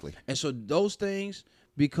 Exactly. And so those things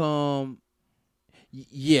become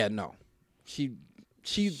no. She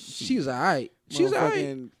was all right. She was all right.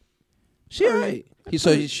 Motherfucking- She all right.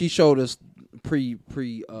 She showed us pre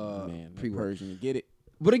Man, pre Persian. Get it?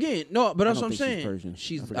 But again, no, but I that's don't what I'm think saying. She's Persian.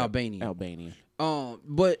 She's I forgot. Albanian. Albanian.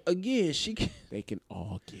 But again, They can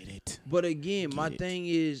all get it. But again, my Get it. thing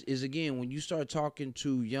is again, when you start talking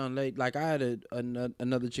to young lady, like I had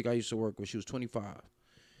another chick I used to work with. She was 25.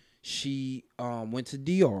 She went to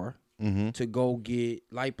DR to go get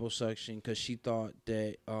liposuction because she thought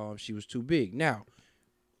that she was too big. Now,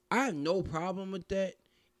 I have no problem with that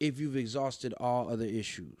if you've exhausted all other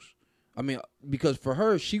issues. I mean, because for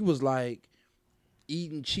her, she was like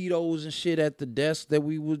eating Cheetos and shit at the desk that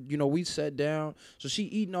we sat down. So she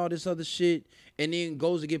eating all this other shit and then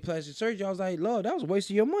goes to get plastic surgery. I was like, Lord, that was a waste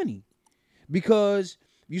of your money. Because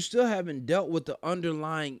you still haven't dealt with the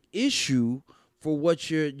underlying issue for what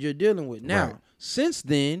you're dealing with. Now, Right. since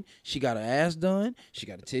then, she got her ass done. She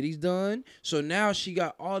got her titties done. So now she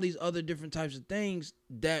got all these other different types of things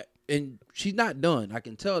that and she's not done. I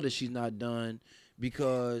can tell that she's not done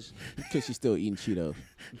because she's still eating Cheetos.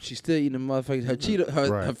 she's still eating the motherfuckers. Her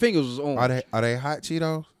Right. her fingers was on. Are they hot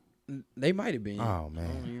Cheetos? They might have been. Oh I don't man,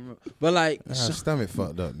 even remember. But like, my stomach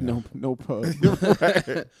fucked up now. No pug.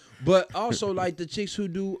 but also like the chicks who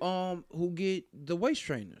do who get the waist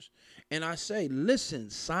trainers. And I say, listen,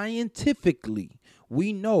 scientifically,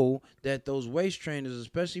 we know that those waist trainers,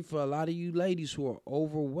 especially for a lot of you ladies who are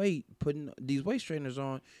overweight, putting these waist trainers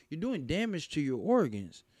on, you're doing damage to your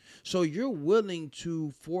organs. So you're willing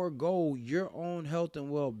to forego your own health and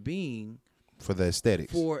well-being For the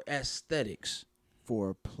aesthetics. for aesthetics.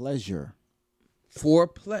 For pleasure. For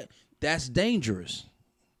play. That's dangerous.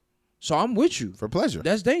 So I'm with you. For pleasure.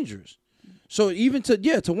 That's dangerous. So even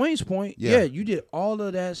to Wayne's point, Yeah. you did all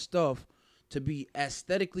of that stuff to be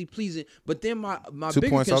aesthetically pleasing. But then my 2 bigger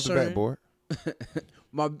points off the concern, backboard.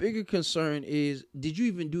 my bigger concern is, did you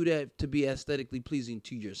even do that to be aesthetically pleasing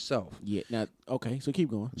to yourself? Yeah. Now, okay. So keep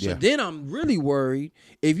going. So Yeah. then I'm really worried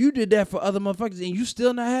if you did that for other motherfuckers and you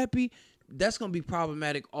still not happy. That's gonna be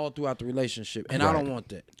problematic all throughout the relationship, and I don't want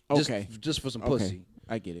that. Okay. just for some Okay. pussy.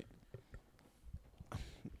 I get it.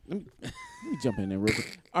 Let me jump in there real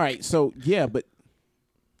quick. All right. So yeah, but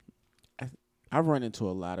I run into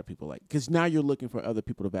a lot of people like, because now you're looking for other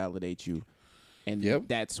people to validate you, and Yep.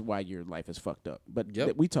 that's why your life is fucked up. But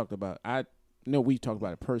Yep. we talked about, I know we talked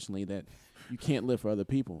about it personally, that you can't live for other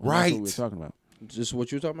people. And Right. That's what we were talking about. Just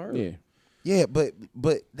what you were talking about earlier. Yeah. Yeah, but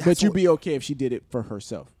But you'd be okay if she did it for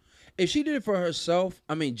herself. If she did it for herself,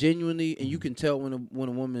 I mean, genuinely, and you can tell when a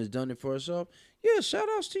woman has done it for herself, yeah, shout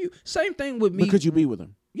outs to you. Same thing with me. But could you be with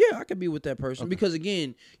him? Yeah, I could be with that person because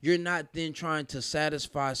again, you're not then trying to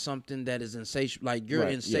satisfy something that is insatiable. Like you're Right,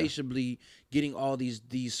 yeah. insatiably getting all these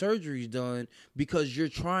surgeries done because you're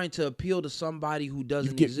trying to appeal to somebody who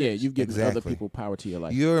doesn't exist. You've given other Exactly. people power to your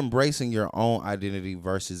life. You're embracing your own identity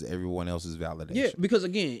versus everyone else's validation. Yeah, because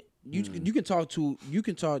again, you can talk.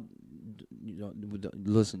 You know,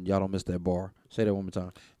 listen, y'all don't miss that bar. Say that one more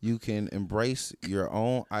time. You can embrace your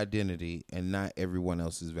own identity and not everyone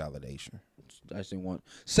else's validation. I just didn't want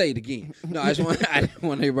say it again. No, I didn't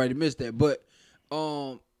want everybody to miss that. But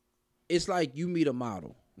it's like you meet a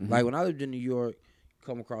model. Mm-hmm. Like when I lived in New York,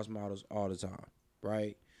 come across models all the time,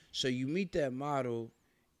 right? So you meet that model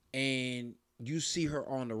and you see her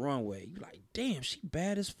on the runway. You like, damn, she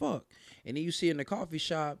bad as fuck. And then you see her in the coffee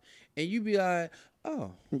shop and you be like,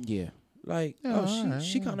 oh, Yeah. like, Yeah,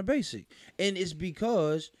 she kind of basic. And it's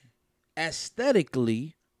because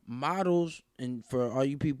aesthetically, models, and for all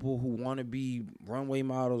you people who want to be runway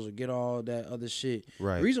models or get all that other shit,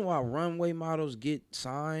 Right. the reason why runway models get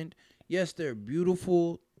signed, yes, they're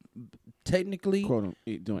beautiful technically. Quote,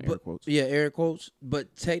 doing air but, quotes. Yeah, air quotes.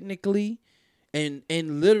 But technically, and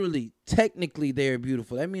literally, technically, they're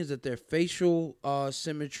beautiful. That means that their facial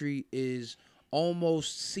symmetry is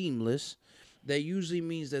almost seamless. That usually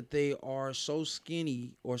means that they are so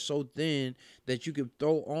skinny or so thin that you can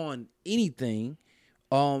throw on anything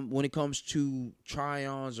when it comes to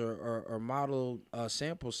try-ons or model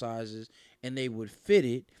sample sizes, and they would fit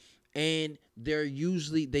it. And they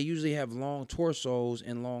usually have long torsos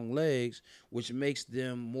and long legs, which makes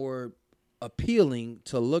them more appealing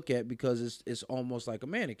to look at because it's almost like a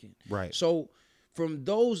mannequin. Right. So from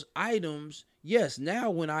those items, yes, now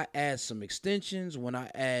when I add some extensions, when I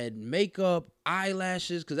add makeup,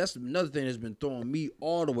 eyelashes, because that's another thing that's been throwing me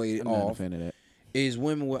all the way I'm not a off, fan of that. is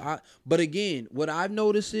women with but again, what I've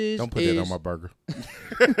noticed is Don't put that on my burger.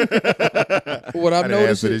 what I've I didn't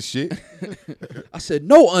ask noticed for is this shit. I said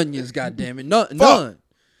no onions, goddammit, none.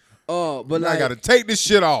 But Now I like, gotta take this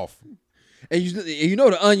shit off. and you know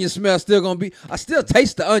the onion smell still gonna be. I still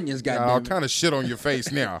taste the onions, Got all goddammit. kind of shit on your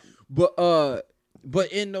face now.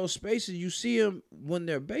 But in those spaces, you see them when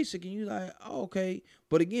they're basic, and you like, oh, okay.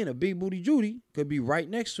 But again, a big booty Judy could be right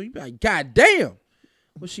next to you. You be like, God damn,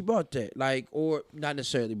 but she bought that, like, or not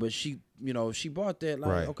necessarily, but she bought that, like,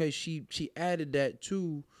 Right. okay, she added that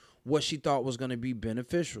to what she thought was gonna be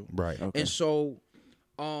beneficial, Right. Okay. and so,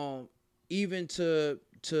 even to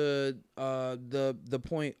the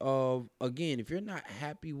point of, again, if you're not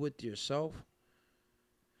happy with yourself,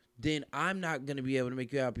 then I'm not going to be able to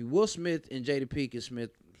make you happy. Will Smith and Jada Pinkett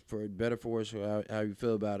Smith, for better for worse, or how you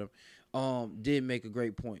feel about him, did make a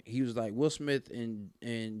great point. He was like, Will Smith and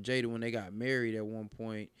Jada, when they got married at one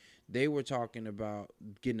point, they were talking about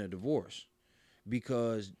getting a divorce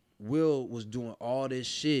because Will was doing all this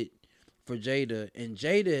shit for Jada. And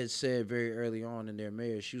Jada had said very early on in their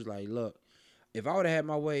marriage, she was like, look, if I would have had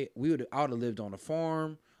my way, I would have lived on a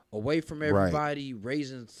farm, away from everybody,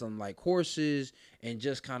 raising some like horses and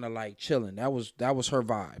just kind of like chilling. That was her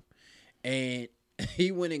vibe. And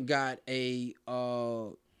he went and got a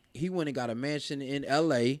he went and got a mansion in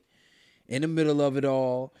L.A. in the middle of it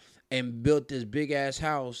all and built this big ass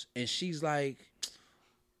house. And she's like,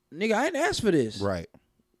 "Nigga, I didn't ask for this." Right.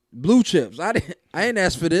 Blue chips. I didn't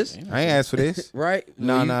ask for this. I ain't asked for this. Right?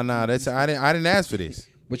 No. That's I didn't ask for this.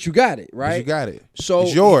 But you got it, right? But you got it. So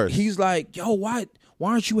it's yours. He's like, "Yo, why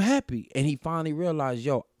aren't you happy?" And he finally realized,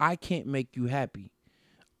 "Yo, I can't make you happy.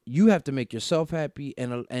 You have to make yourself happy,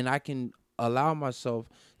 and I can allow myself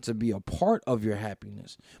to be a part of your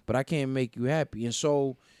happiness, but I can't make you happy." And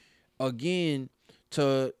so, again,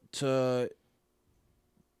 to the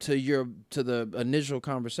initial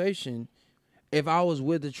conversation, if I was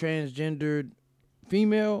with a transgendered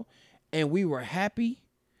female and we were happy,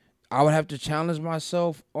 I would have to challenge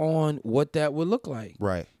myself on what that would look like.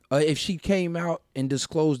 Right. If she came out and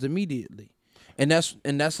disclosed immediately. And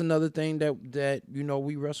that's another thing that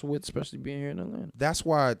we wrestle with, especially being here in Atlanta. That's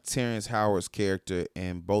why Terrence Howard's character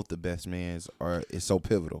and both the Best Mans is so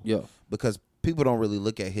pivotal. Yeah. Because people don't really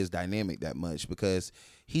look at his dynamic that much because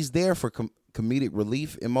he's there for comedic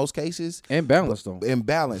relief in most cases. And balance, though. And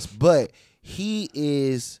balance. But he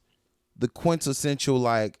is the quintessential,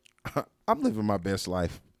 like, I'm living my best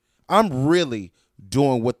life. I'm really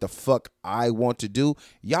doing what the fuck I want to do.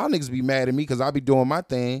 Y'all niggas be mad at me because I be doing my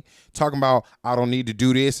thing, talking about I don't need to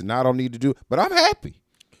do this and I don't need to do, but I'm happy.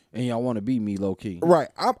 And y'all want to be me low key. Right.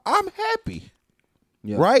 I'm happy.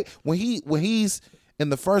 Yeah. Right? When he's in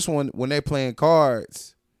the first one, when they're playing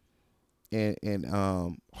cards, and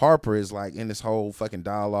Harper is like in this whole fucking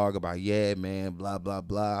dialogue about, yeah, man, blah, blah,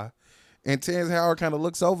 blah. And Terrence Howard kind of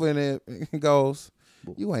looks over and goes,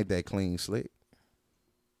 "You ain't that clean, Slick.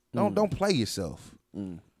 Don't play yourself.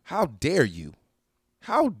 How dare you?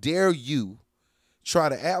 How dare you try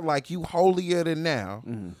to act like you holier than now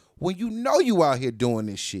when you know you out here doing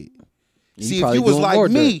this shit?" See, if you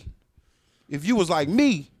was like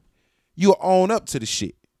me, you'll own up to the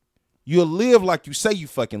shit. You'll live like you say you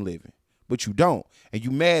fucking living, but you don't. And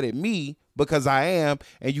you mad at me because I am,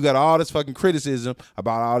 and you got all this fucking criticism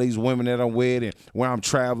about all these women that I'm with and where I'm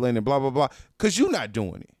traveling and blah, blah, blah, because you're not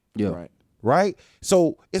doing it. Yeah. Right?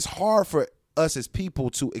 So it's hard for us as people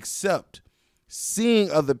to accept seeing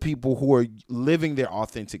other people who are living their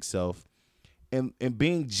authentic self and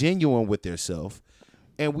being genuine with their self.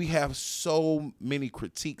 And we have so many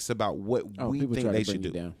critiques about what we think they should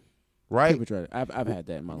do. Down. Right? I've had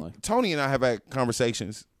that in my life. Tony and I have had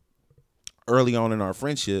conversations early on in our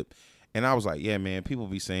friendship, and I was like, "Yeah, man, people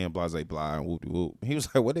be saying blah, blah, blah, and whoop, whoop." He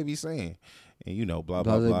was like, "What they be saying?" And blah, blah,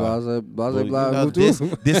 blah.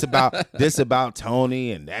 This about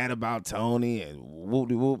Tony and that about Tony and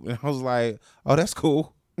whoop, whoop. And I was like, "Oh, that's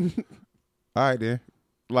cool. All right, then.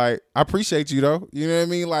 Like, I appreciate you, though. You know what I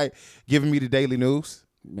mean? Like, giving me the daily news.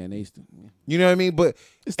 Man, they used to. You know what I mean? But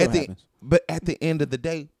it still happens. But at the end of the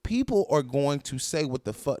day, people are going to say what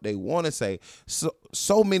the fuck they want to say.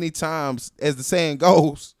 So many times, as the saying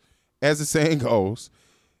goes,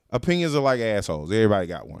 opinions are like assholes. Everybody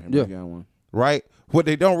got one. Everybody got one. Right? What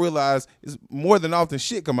they don't realize is more than often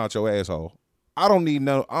shit come out your asshole. I don't need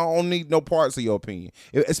no parts of your opinion,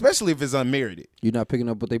 especially if it's unmerited. You're not picking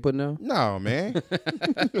up what they put down? No, man.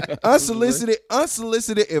 Unsolicited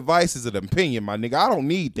advice is an opinion, my nigga. I don't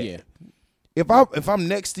need that. Yeah. If I'm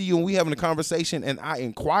next to you and we having a conversation and I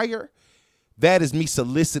inquire, that is me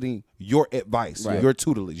soliciting your advice, your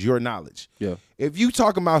tutelage, your knowledge. Yeah. If you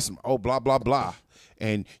talking about some blah blah blah,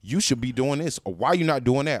 and you should be doing this, or why you not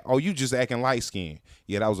doing that? Oh, you just acting light skinned.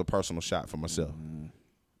 Yeah, that was a personal shot for myself.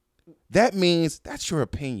 That means that's your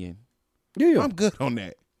opinion. Yeah. I'm good on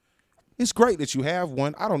that. It's great that you have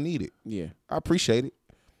one. I don't need it. Yeah. I appreciate it.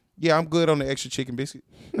 Yeah, I'm good on the extra chicken biscuit.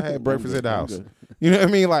 I had breakfast at the house. You know what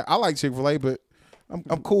I mean? Like, I like Chick-fil-A, but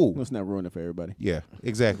I'm cool. Let's not ruin it for everybody. Yeah,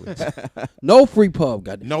 exactly. No free pub,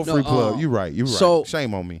 goddamn. No free plug. You're right. So,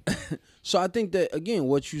 shame on me. So I think that, again,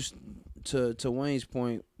 what you to Wayne's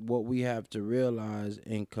point, what we have to realize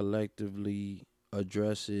and collectively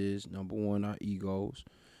address is, number one, our egos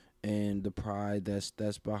and the pride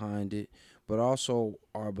that's behind it, but also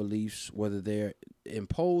our beliefs, whether they're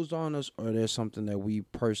imposed on us or there's something that we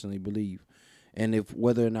personally believe, and if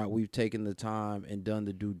whether or not we've taken the time and done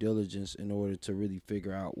the due diligence in order to really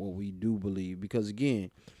figure out what we do believe. Because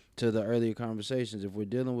again, to the earlier conversations, if we're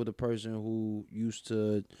dealing with a person who used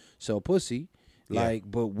to sell pussy,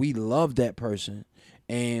 but we love that person,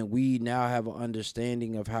 and we now have an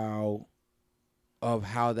understanding of how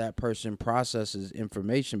that person processes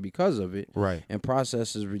information because of it, right, and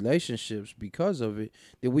processes relationships because of it,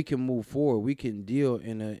 then we can move forward. We can deal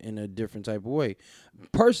in a different type of way.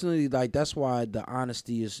 Personally, like, that's why the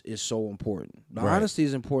honesty is so important. The honesty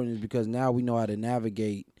is important is because now we know how to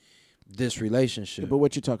navigate this relationship. But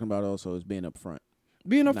what you're talking about also is being upfront.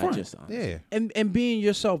 Being Not upfront. just honest. Yeah. And being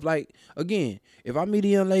yourself. Like, again, if I meet a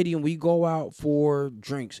young lady and we go out for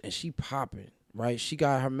drinks and she popping, right? She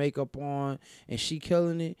got her makeup on and she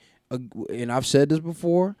killing it. And I've said this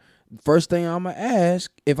before. First thing I'm gonna ask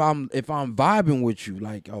if I'm vibing with you,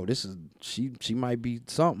 like, oh, this is she might be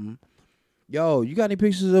something. Yo, you got any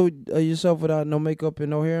pictures of yourself without no makeup and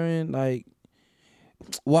no hair in? Like,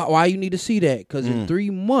 why you need to see that? Because in 3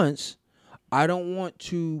 months, I don't want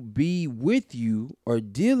to be with you or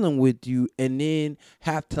dealing with you and then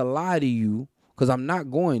have to lie to you, because I'm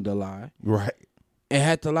not going to lie. Right. And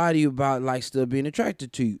have to lie to you about, like, still being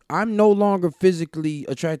attracted to you. I'm no longer physically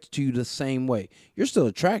attracted to you the same way. You're still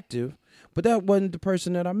attractive, but that wasn't the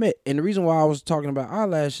person that I met. And the reason why I was talking about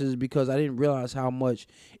eyelashes is because I didn't realize how much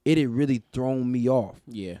it had really thrown me off.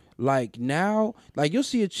 Yeah. Like, now, like, you'll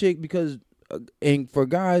see a chick because, and for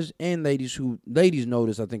guys and ladies know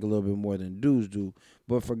this, I think, a little bit more than dudes do.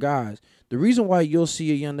 But for guys, the reason why you'll see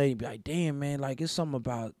a young lady be like, damn, man, like, it's something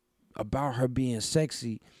about her being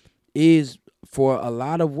sexy is, for a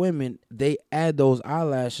lot of women, they add those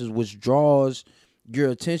eyelashes, which draws your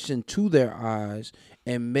attention to their eyes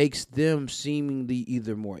and makes them seemingly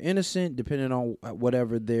either more innocent, depending on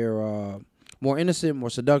whatever they're more innocent,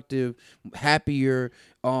 more seductive, happier,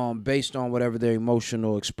 based on whatever their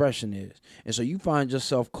emotional expression is. And so you find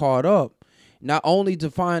yourself caught up, not only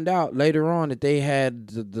to find out later on that they had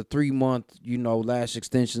the 3-month, lash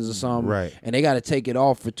extensions or something, Right. and they got to take it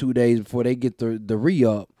off for 2 days before they get the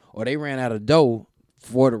re-up, or they ran out of dough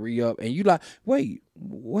for the re-up, and you like, wait,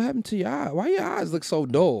 what happened to your eye? Why your eyes look so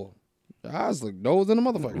dull? Your eyes look dull than a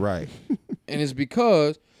motherfucker. Right. And it's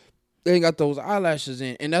because they ain't got those eyelashes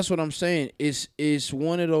in. And that's what I'm saying. It's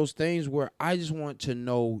one of those things where I just want to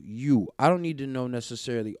know you. I don't need to know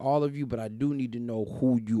necessarily all of you, but I do need to know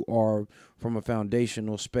who you are from a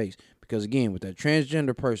foundational space. Because, again, with that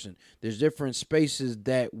transgender person, there's different spaces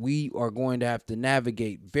that we are going to have to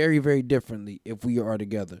navigate very, very differently if we are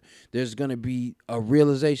together. There's going to be a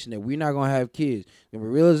realization that we're not going to have kids. There's a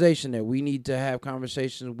realization that we need to have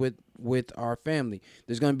conversations with our family.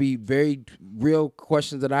 There's going to be very real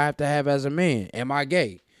questions that I have to have as a man. Am I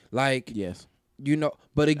gay? Like, Yes.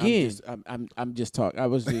 But again, I'm just talking. I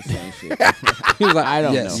was just saying shit. He was like, I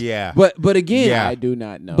don't know. Yeah. but again, Yeah. I do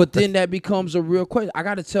not know. But then that becomes a real question. I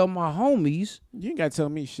got to tell my homies. You ain't got to tell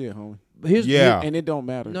me shit, homie. Yeah. And it don't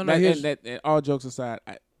matter. No, And all jokes aside,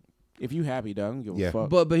 if you happy, dog, I don't give Yeah. a fuck.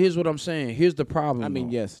 But here's what I'm saying. Here's the problem. I mean,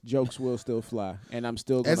 though. yes, jokes will still fly, and I'm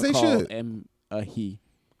still As gonna they call should. him a he.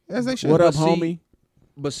 As they should. What up, But see, homie?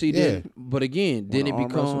 But see, Yeah. but again, then it Wanna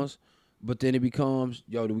arm wrestle? becomes. But then it becomes,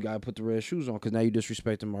 yo, do we gotta put the red shoes on? Because now you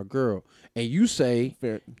disrespecting my girl, and you say,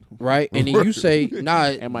 Fair. right, and then you say, nah,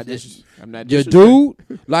 Am I I'm not your disrespecting.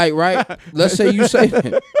 dude, like, right? Let's say you say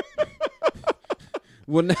that.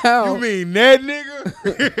 Well, now, You mean that nigga?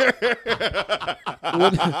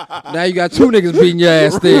 now you got 2 niggas beating your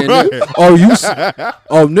ass there. Right. Nigga.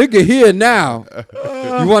 Oh, nigga here now.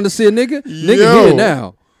 You want to see a nigga? Nigga Yo. here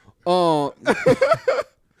now.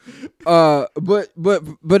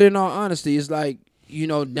 But in all honesty, it's like,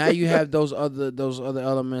 now you have those other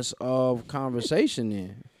elements of conversation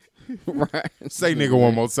in. Right. Say nigga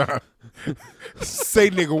one more time. Say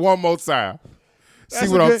nigga one more time. See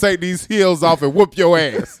That's what a I'm good- take these heels off and whoop your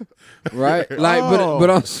ass. Right? Like, Oh.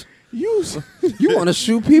 but You want to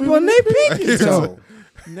shoot people in their pinky toe.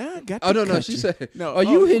 nah, I got. Oh, to no, cut she you. said, No, are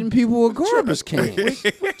you hitting people with garbage cans?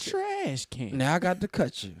 with trash can? Now I got to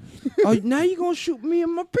cut you. Oh, now you going to shoot me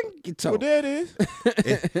in my pinky toe. Well, there it is.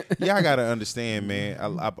 Y'all gotta understand, man.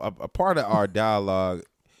 A part of our dialogue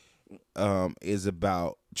is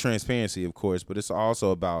about transparency, of course, but it's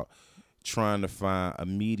also about trying to find a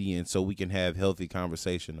median so we can have healthy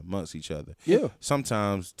conversation amongst each other. Yeah.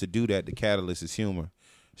 Sometimes to do that, the catalyst is humor.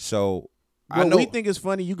 So I Well, know we think it's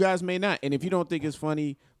funny. You guys may not. And if you don't think it's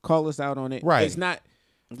funny, call us out on it. Right. It's not.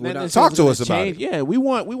 Talk to us about change. it. Yeah, we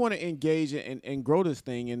want to engage and grow this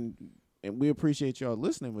thing, and we appreciate y'all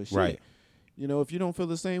listening with shit. Right. If you don't feel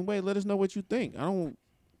the same way, let us know what you think. Don't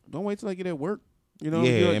wait till I get at work. yeah,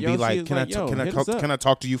 and be like, can I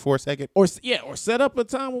talk to you for a second? Or set up a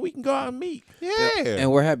time where we can go out and meet. Yeah.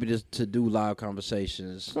 And we're happy to do live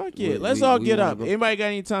conversations. Fuck yeah, let's all get up. Anybody got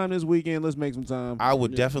any time this weekend? Let's make some time. I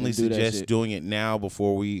would definitely and do that suggest shit. doing it now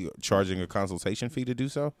before we charging a consultation fee to do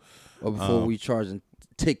so. Or before we charging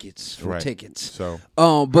tickets for Right. tickets. So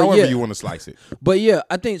But however yeah, you want to slice it. but yeah,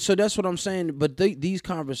 I think so. That's what I'm saying. But these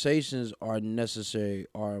conversations are necessary,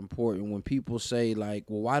 are important. When people say like,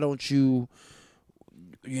 "Well, why don't you?"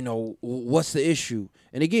 What's the issue?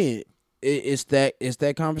 And again, it's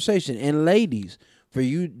that conversation. And ladies, for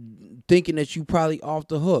you thinking that you probably off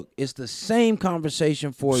the hook. It's the same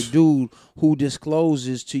conversation for a dude who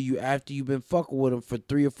discloses to you after you've been fucking with him for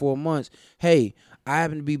 3 or 4 months. Hey, I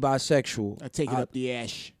happen to be bisexual. I take it up the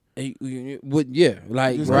ash. Yeah,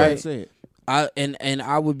 like Just right. Say it.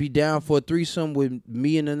 I would be down for a threesome with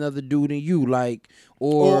me and another dude and you, like,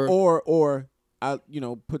 or I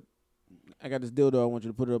put. I got this dildo. I want you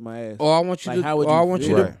to put it up my ass. Or I want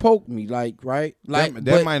you to poke me, like, right? Like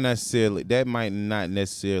that might not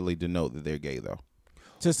necessarily denote that they're gay though.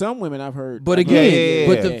 To some women, I've heard. But again,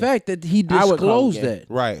 but the fact that he disclosed that,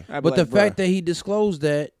 right? But the fact that he disclosed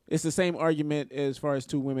that, it's the same argument as far as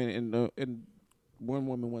two women and one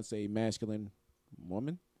woman wants a masculine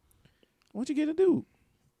woman. Why don't you get a dude?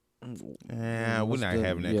 We're not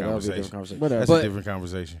having that conversation. That's a different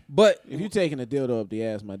conversation. But if you're taking a dildo up the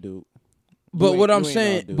ass, my dude. But what I'm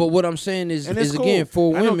saying is cool. Again,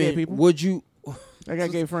 for women, would you? I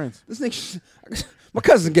got gay friends. This nigga, my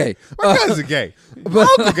cousin gay. My cousin gay. My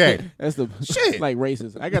uncle gay. That's the shit. Like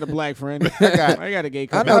racist. I got a black friend. I got a gay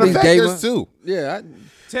cousin. I know these gay ones too. Yeah,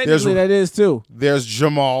 technically that is too. There's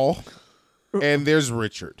Jamal, and there's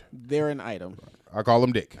Richard. They're an item. I call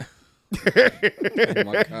him Dick. Oh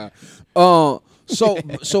my God.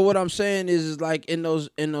 So what I'm saying is like in those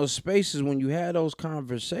spaces when you had those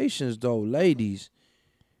conversations though, ladies,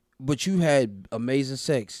 but you had amazing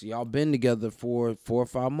sex. Y'all been together for 4 or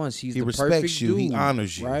 5 months. He the respects perfect you. dude, he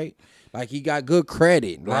honors you. right? Like he got good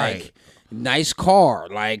credit, right? Like nice car,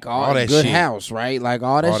 like all that good shit. House, right? Like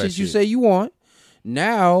all that shit you say you want.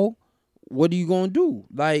 Now, what are you gonna do?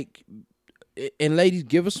 Like, and ladies,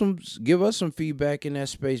 give us some feedback in that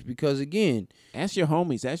space because again, ask your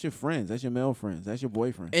homies, ask your friends, ask your male friends, ask your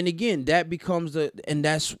boyfriend. And again, that becomes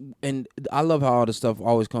and I love how all this stuff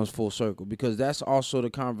always comes full circle because that's also the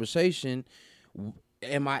conversation.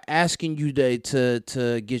 Am I asking you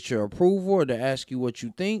to get your approval or to ask you what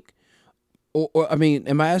you think? Or I mean,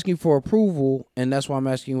 am I asking for approval and that's why I'm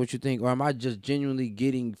asking what you think? Or am I just genuinely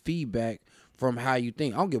getting feedback from how you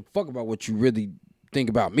think? I don't give a fuck about what you really think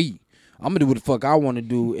about me. I'm gonna do what the fuck I want to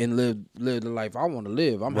do and live the life I want to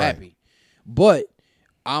live. I'm happy, but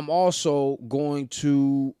I'm also going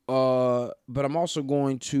to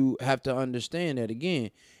have to understand that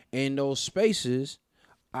again in those spaces,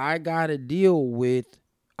 I gotta deal with.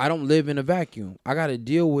 I don't live in a vacuum. I gotta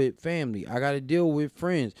deal with family. I gotta deal with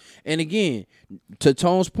friends. And again, to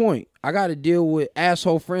Tone's point, I gotta deal with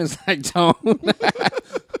asshole friends like Tone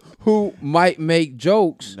who might make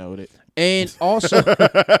jokes. Noted. And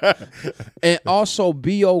also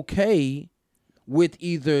be okay with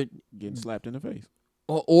either getting slapped in the face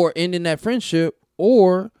or ending that friendship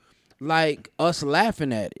or like us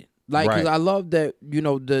laughing at it. Like, because I love that,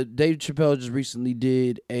 the Dave Chappelle just recently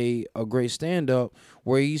did a great stand-up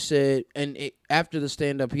where he said, and after the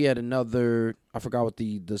stand-up, he had another, I forgot what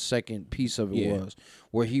the second piece of it was,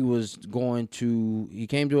 where he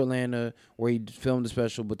came to Atlanta where he filmed the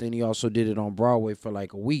special, but then he also did it on Broadway for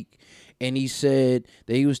like a week. And he said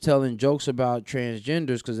that he was telling jokes about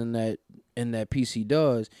transgenders because in that piece he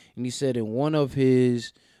does, and he said in one of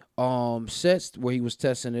his sets where he was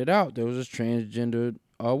testing it out, there was this transgender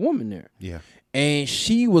woman there. Yeah. And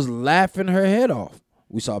she was laughing her head off.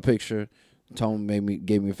 We saw a picture. Tone gave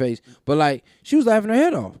me a face. But like she was laughing her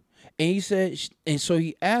head off. And he said, and so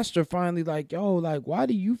he asked her finally, like, yo, like, why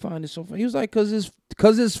do you find it so funny? He was like, cause it's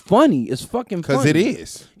funny. It's fucking funny. Cause it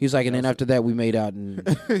is. He was like, and then after that we made out and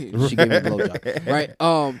she gave me a blowjob. Right?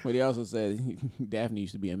 But he also said Daphne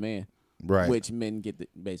used to be a man. Right. Which men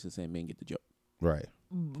basically saying men get the joke. Right.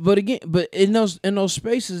 But again, in those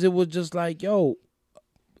spaces, it was just like, yo,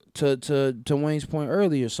 to Wayne's point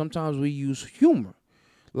earlier, sometimes we use humor.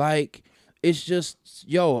 Like, it's just,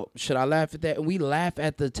 yo, should I laugh at that? And we laugh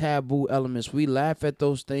at the taboo elements. We laugh at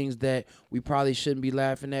those things that we probably shouldn't be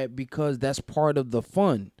laughing at because that's part of the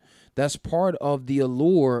fun. That's part of the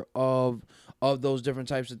allure of those different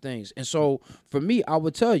types of things. And so for me, I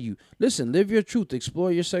would tell you, listen, live your truth,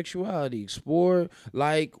 explore your sexuality, explore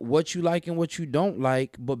like what you like and what you don't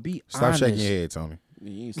like, but be honest. Stop shaking your head, Tommy.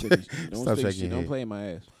 You ain't sticking, Stop shaking your head. Don't play in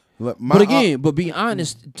my ass. Look, but be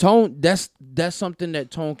honest, Tone, that's something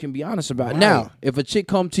that Tone can be honest about. Right. Now, if a chick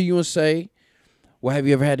come to you and say, well, have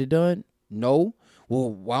you ever had it done? No.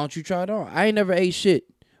 Well, why don't you try it on? I ain't never ate shit.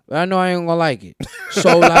 But I know I ain't gonna like it.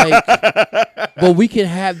 So like, but we can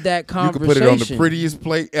have that conversation. You can put it on the prettiest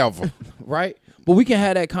plate ever. Right? But we can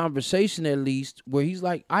have that conversation at least where he's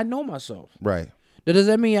like, I know myself. Right. Does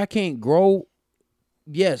that mean I can't grow?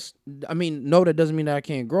 Yes. I mean, no, that doesn't mean that I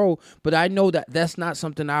can't grow, but I know that that's not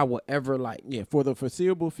something I will ever like. Yeah, for the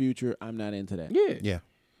foreseeable future, I'm not into that. Yeah. Yeah.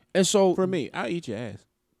 And so for me, I'll eat your ass.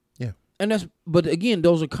 Yeah. And but again,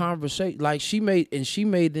 those are conversations. Like she may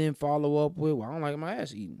then follow up with, well, I don't like my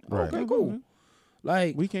ass eating. Right. Okay, cool.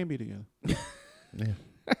 Like We can't be together. Yeah.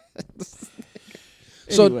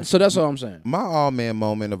 so Anyway. so that's all I'm saying. My all man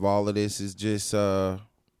moment of all of this is just I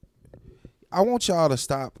want y'all to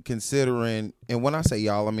stop considering, and when I say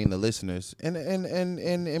y'all, I mean the listeners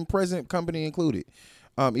and present company included.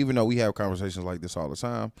 Even though we have conversations like this all the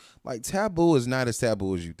time, like taboo is not as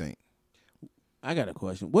taboo as you think. I got a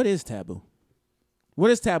question. What is taboo? What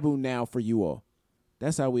is taboo now for you all?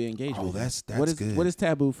 That's how we engage Oh, with it. that's What is good. What is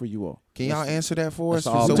taboo for you all? Can y'all answer that for us?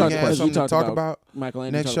 that's all So I'm we talking have about. something to talk about. Michael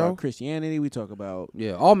and next talk show? about Christianity. We talk about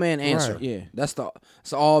Yeah, all man answer. Right. yeah. That's the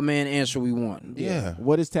all man answer we want. Yeah.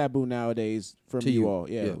 What is taboo nowadays from To you you. all?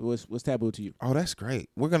 Yeah. Yeah. What's taboo to you? Oh, that's great.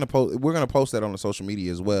 We're gonna post that on the social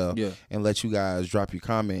media as well. Yeah. And let you guys drop your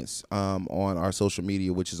comments on our social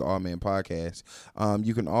media, which is All Man Podcast.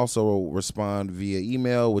 You can also respond via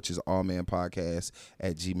email, which is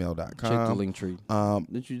allmanpodcast@gmail.com. Check the link tree.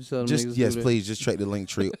 Didn't you just tell them Just niggas yes, do that? please just check the link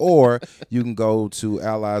tree, or you can go to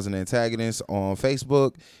Allies and Antagonists on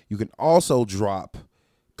Facebook. You can also drop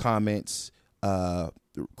comments,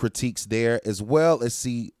 critiques there, as well as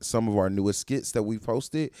see some of our newest skits that we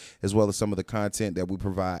posted, as well as some of the content that we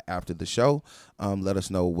provide after the show. Let us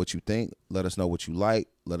know what you think. Let us know what you like.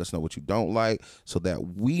 Let us know what you don't like, so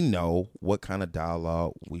that we know what kind of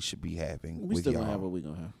dialogue we should be having We with still y'all. gonna have what we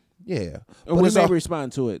gonna have. Yeah, And we it's may all-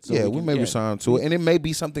 respond to it. So we can- may respond to it, and it may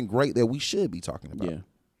be something great that we should be talking about. Yeah.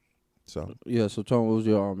 So Yeah, so Tone, what was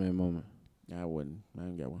your all man moment? I wouldn't. I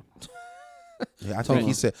ain't got one. yeah, I think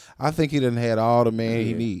he said. I think he done had all the man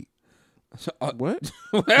he Yeah. need, What?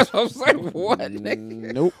 That's what I'm saying. What,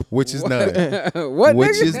 nigga? Nope. which is none. What,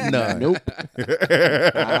 Which nigga? is none. Nope.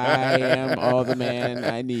 I am all the man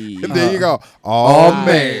I need. There you go. Oh, Oh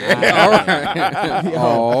man. man. All right.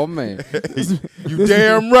 Oh, man. You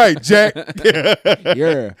damn right, Jack.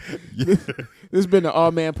 Yeah. This has been the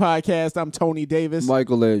All Man Podcast. I'm Tony Davis.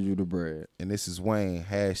 Michael led you the bread. And this is Wayne.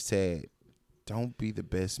 # Don't be the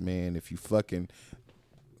best man if you fucking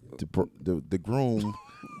the groom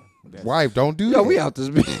wife. Don't do that. Yo, we out this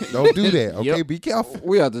bitch. Don't do that. Okay, Yep. be careful.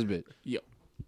 We out this bitch. Yep.